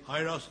Christ,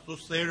 Հայր Աստծո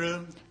սերը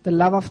the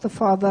love of the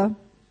Father,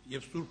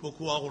 եւ Սուրբ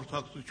Հոգու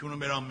աղոթակցությունը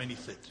մեր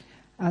ամենից հետ։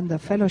 and the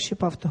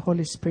fellowship of the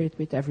Holy Spirit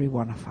with every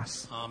one of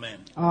us. Ամեն։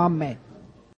 Amen.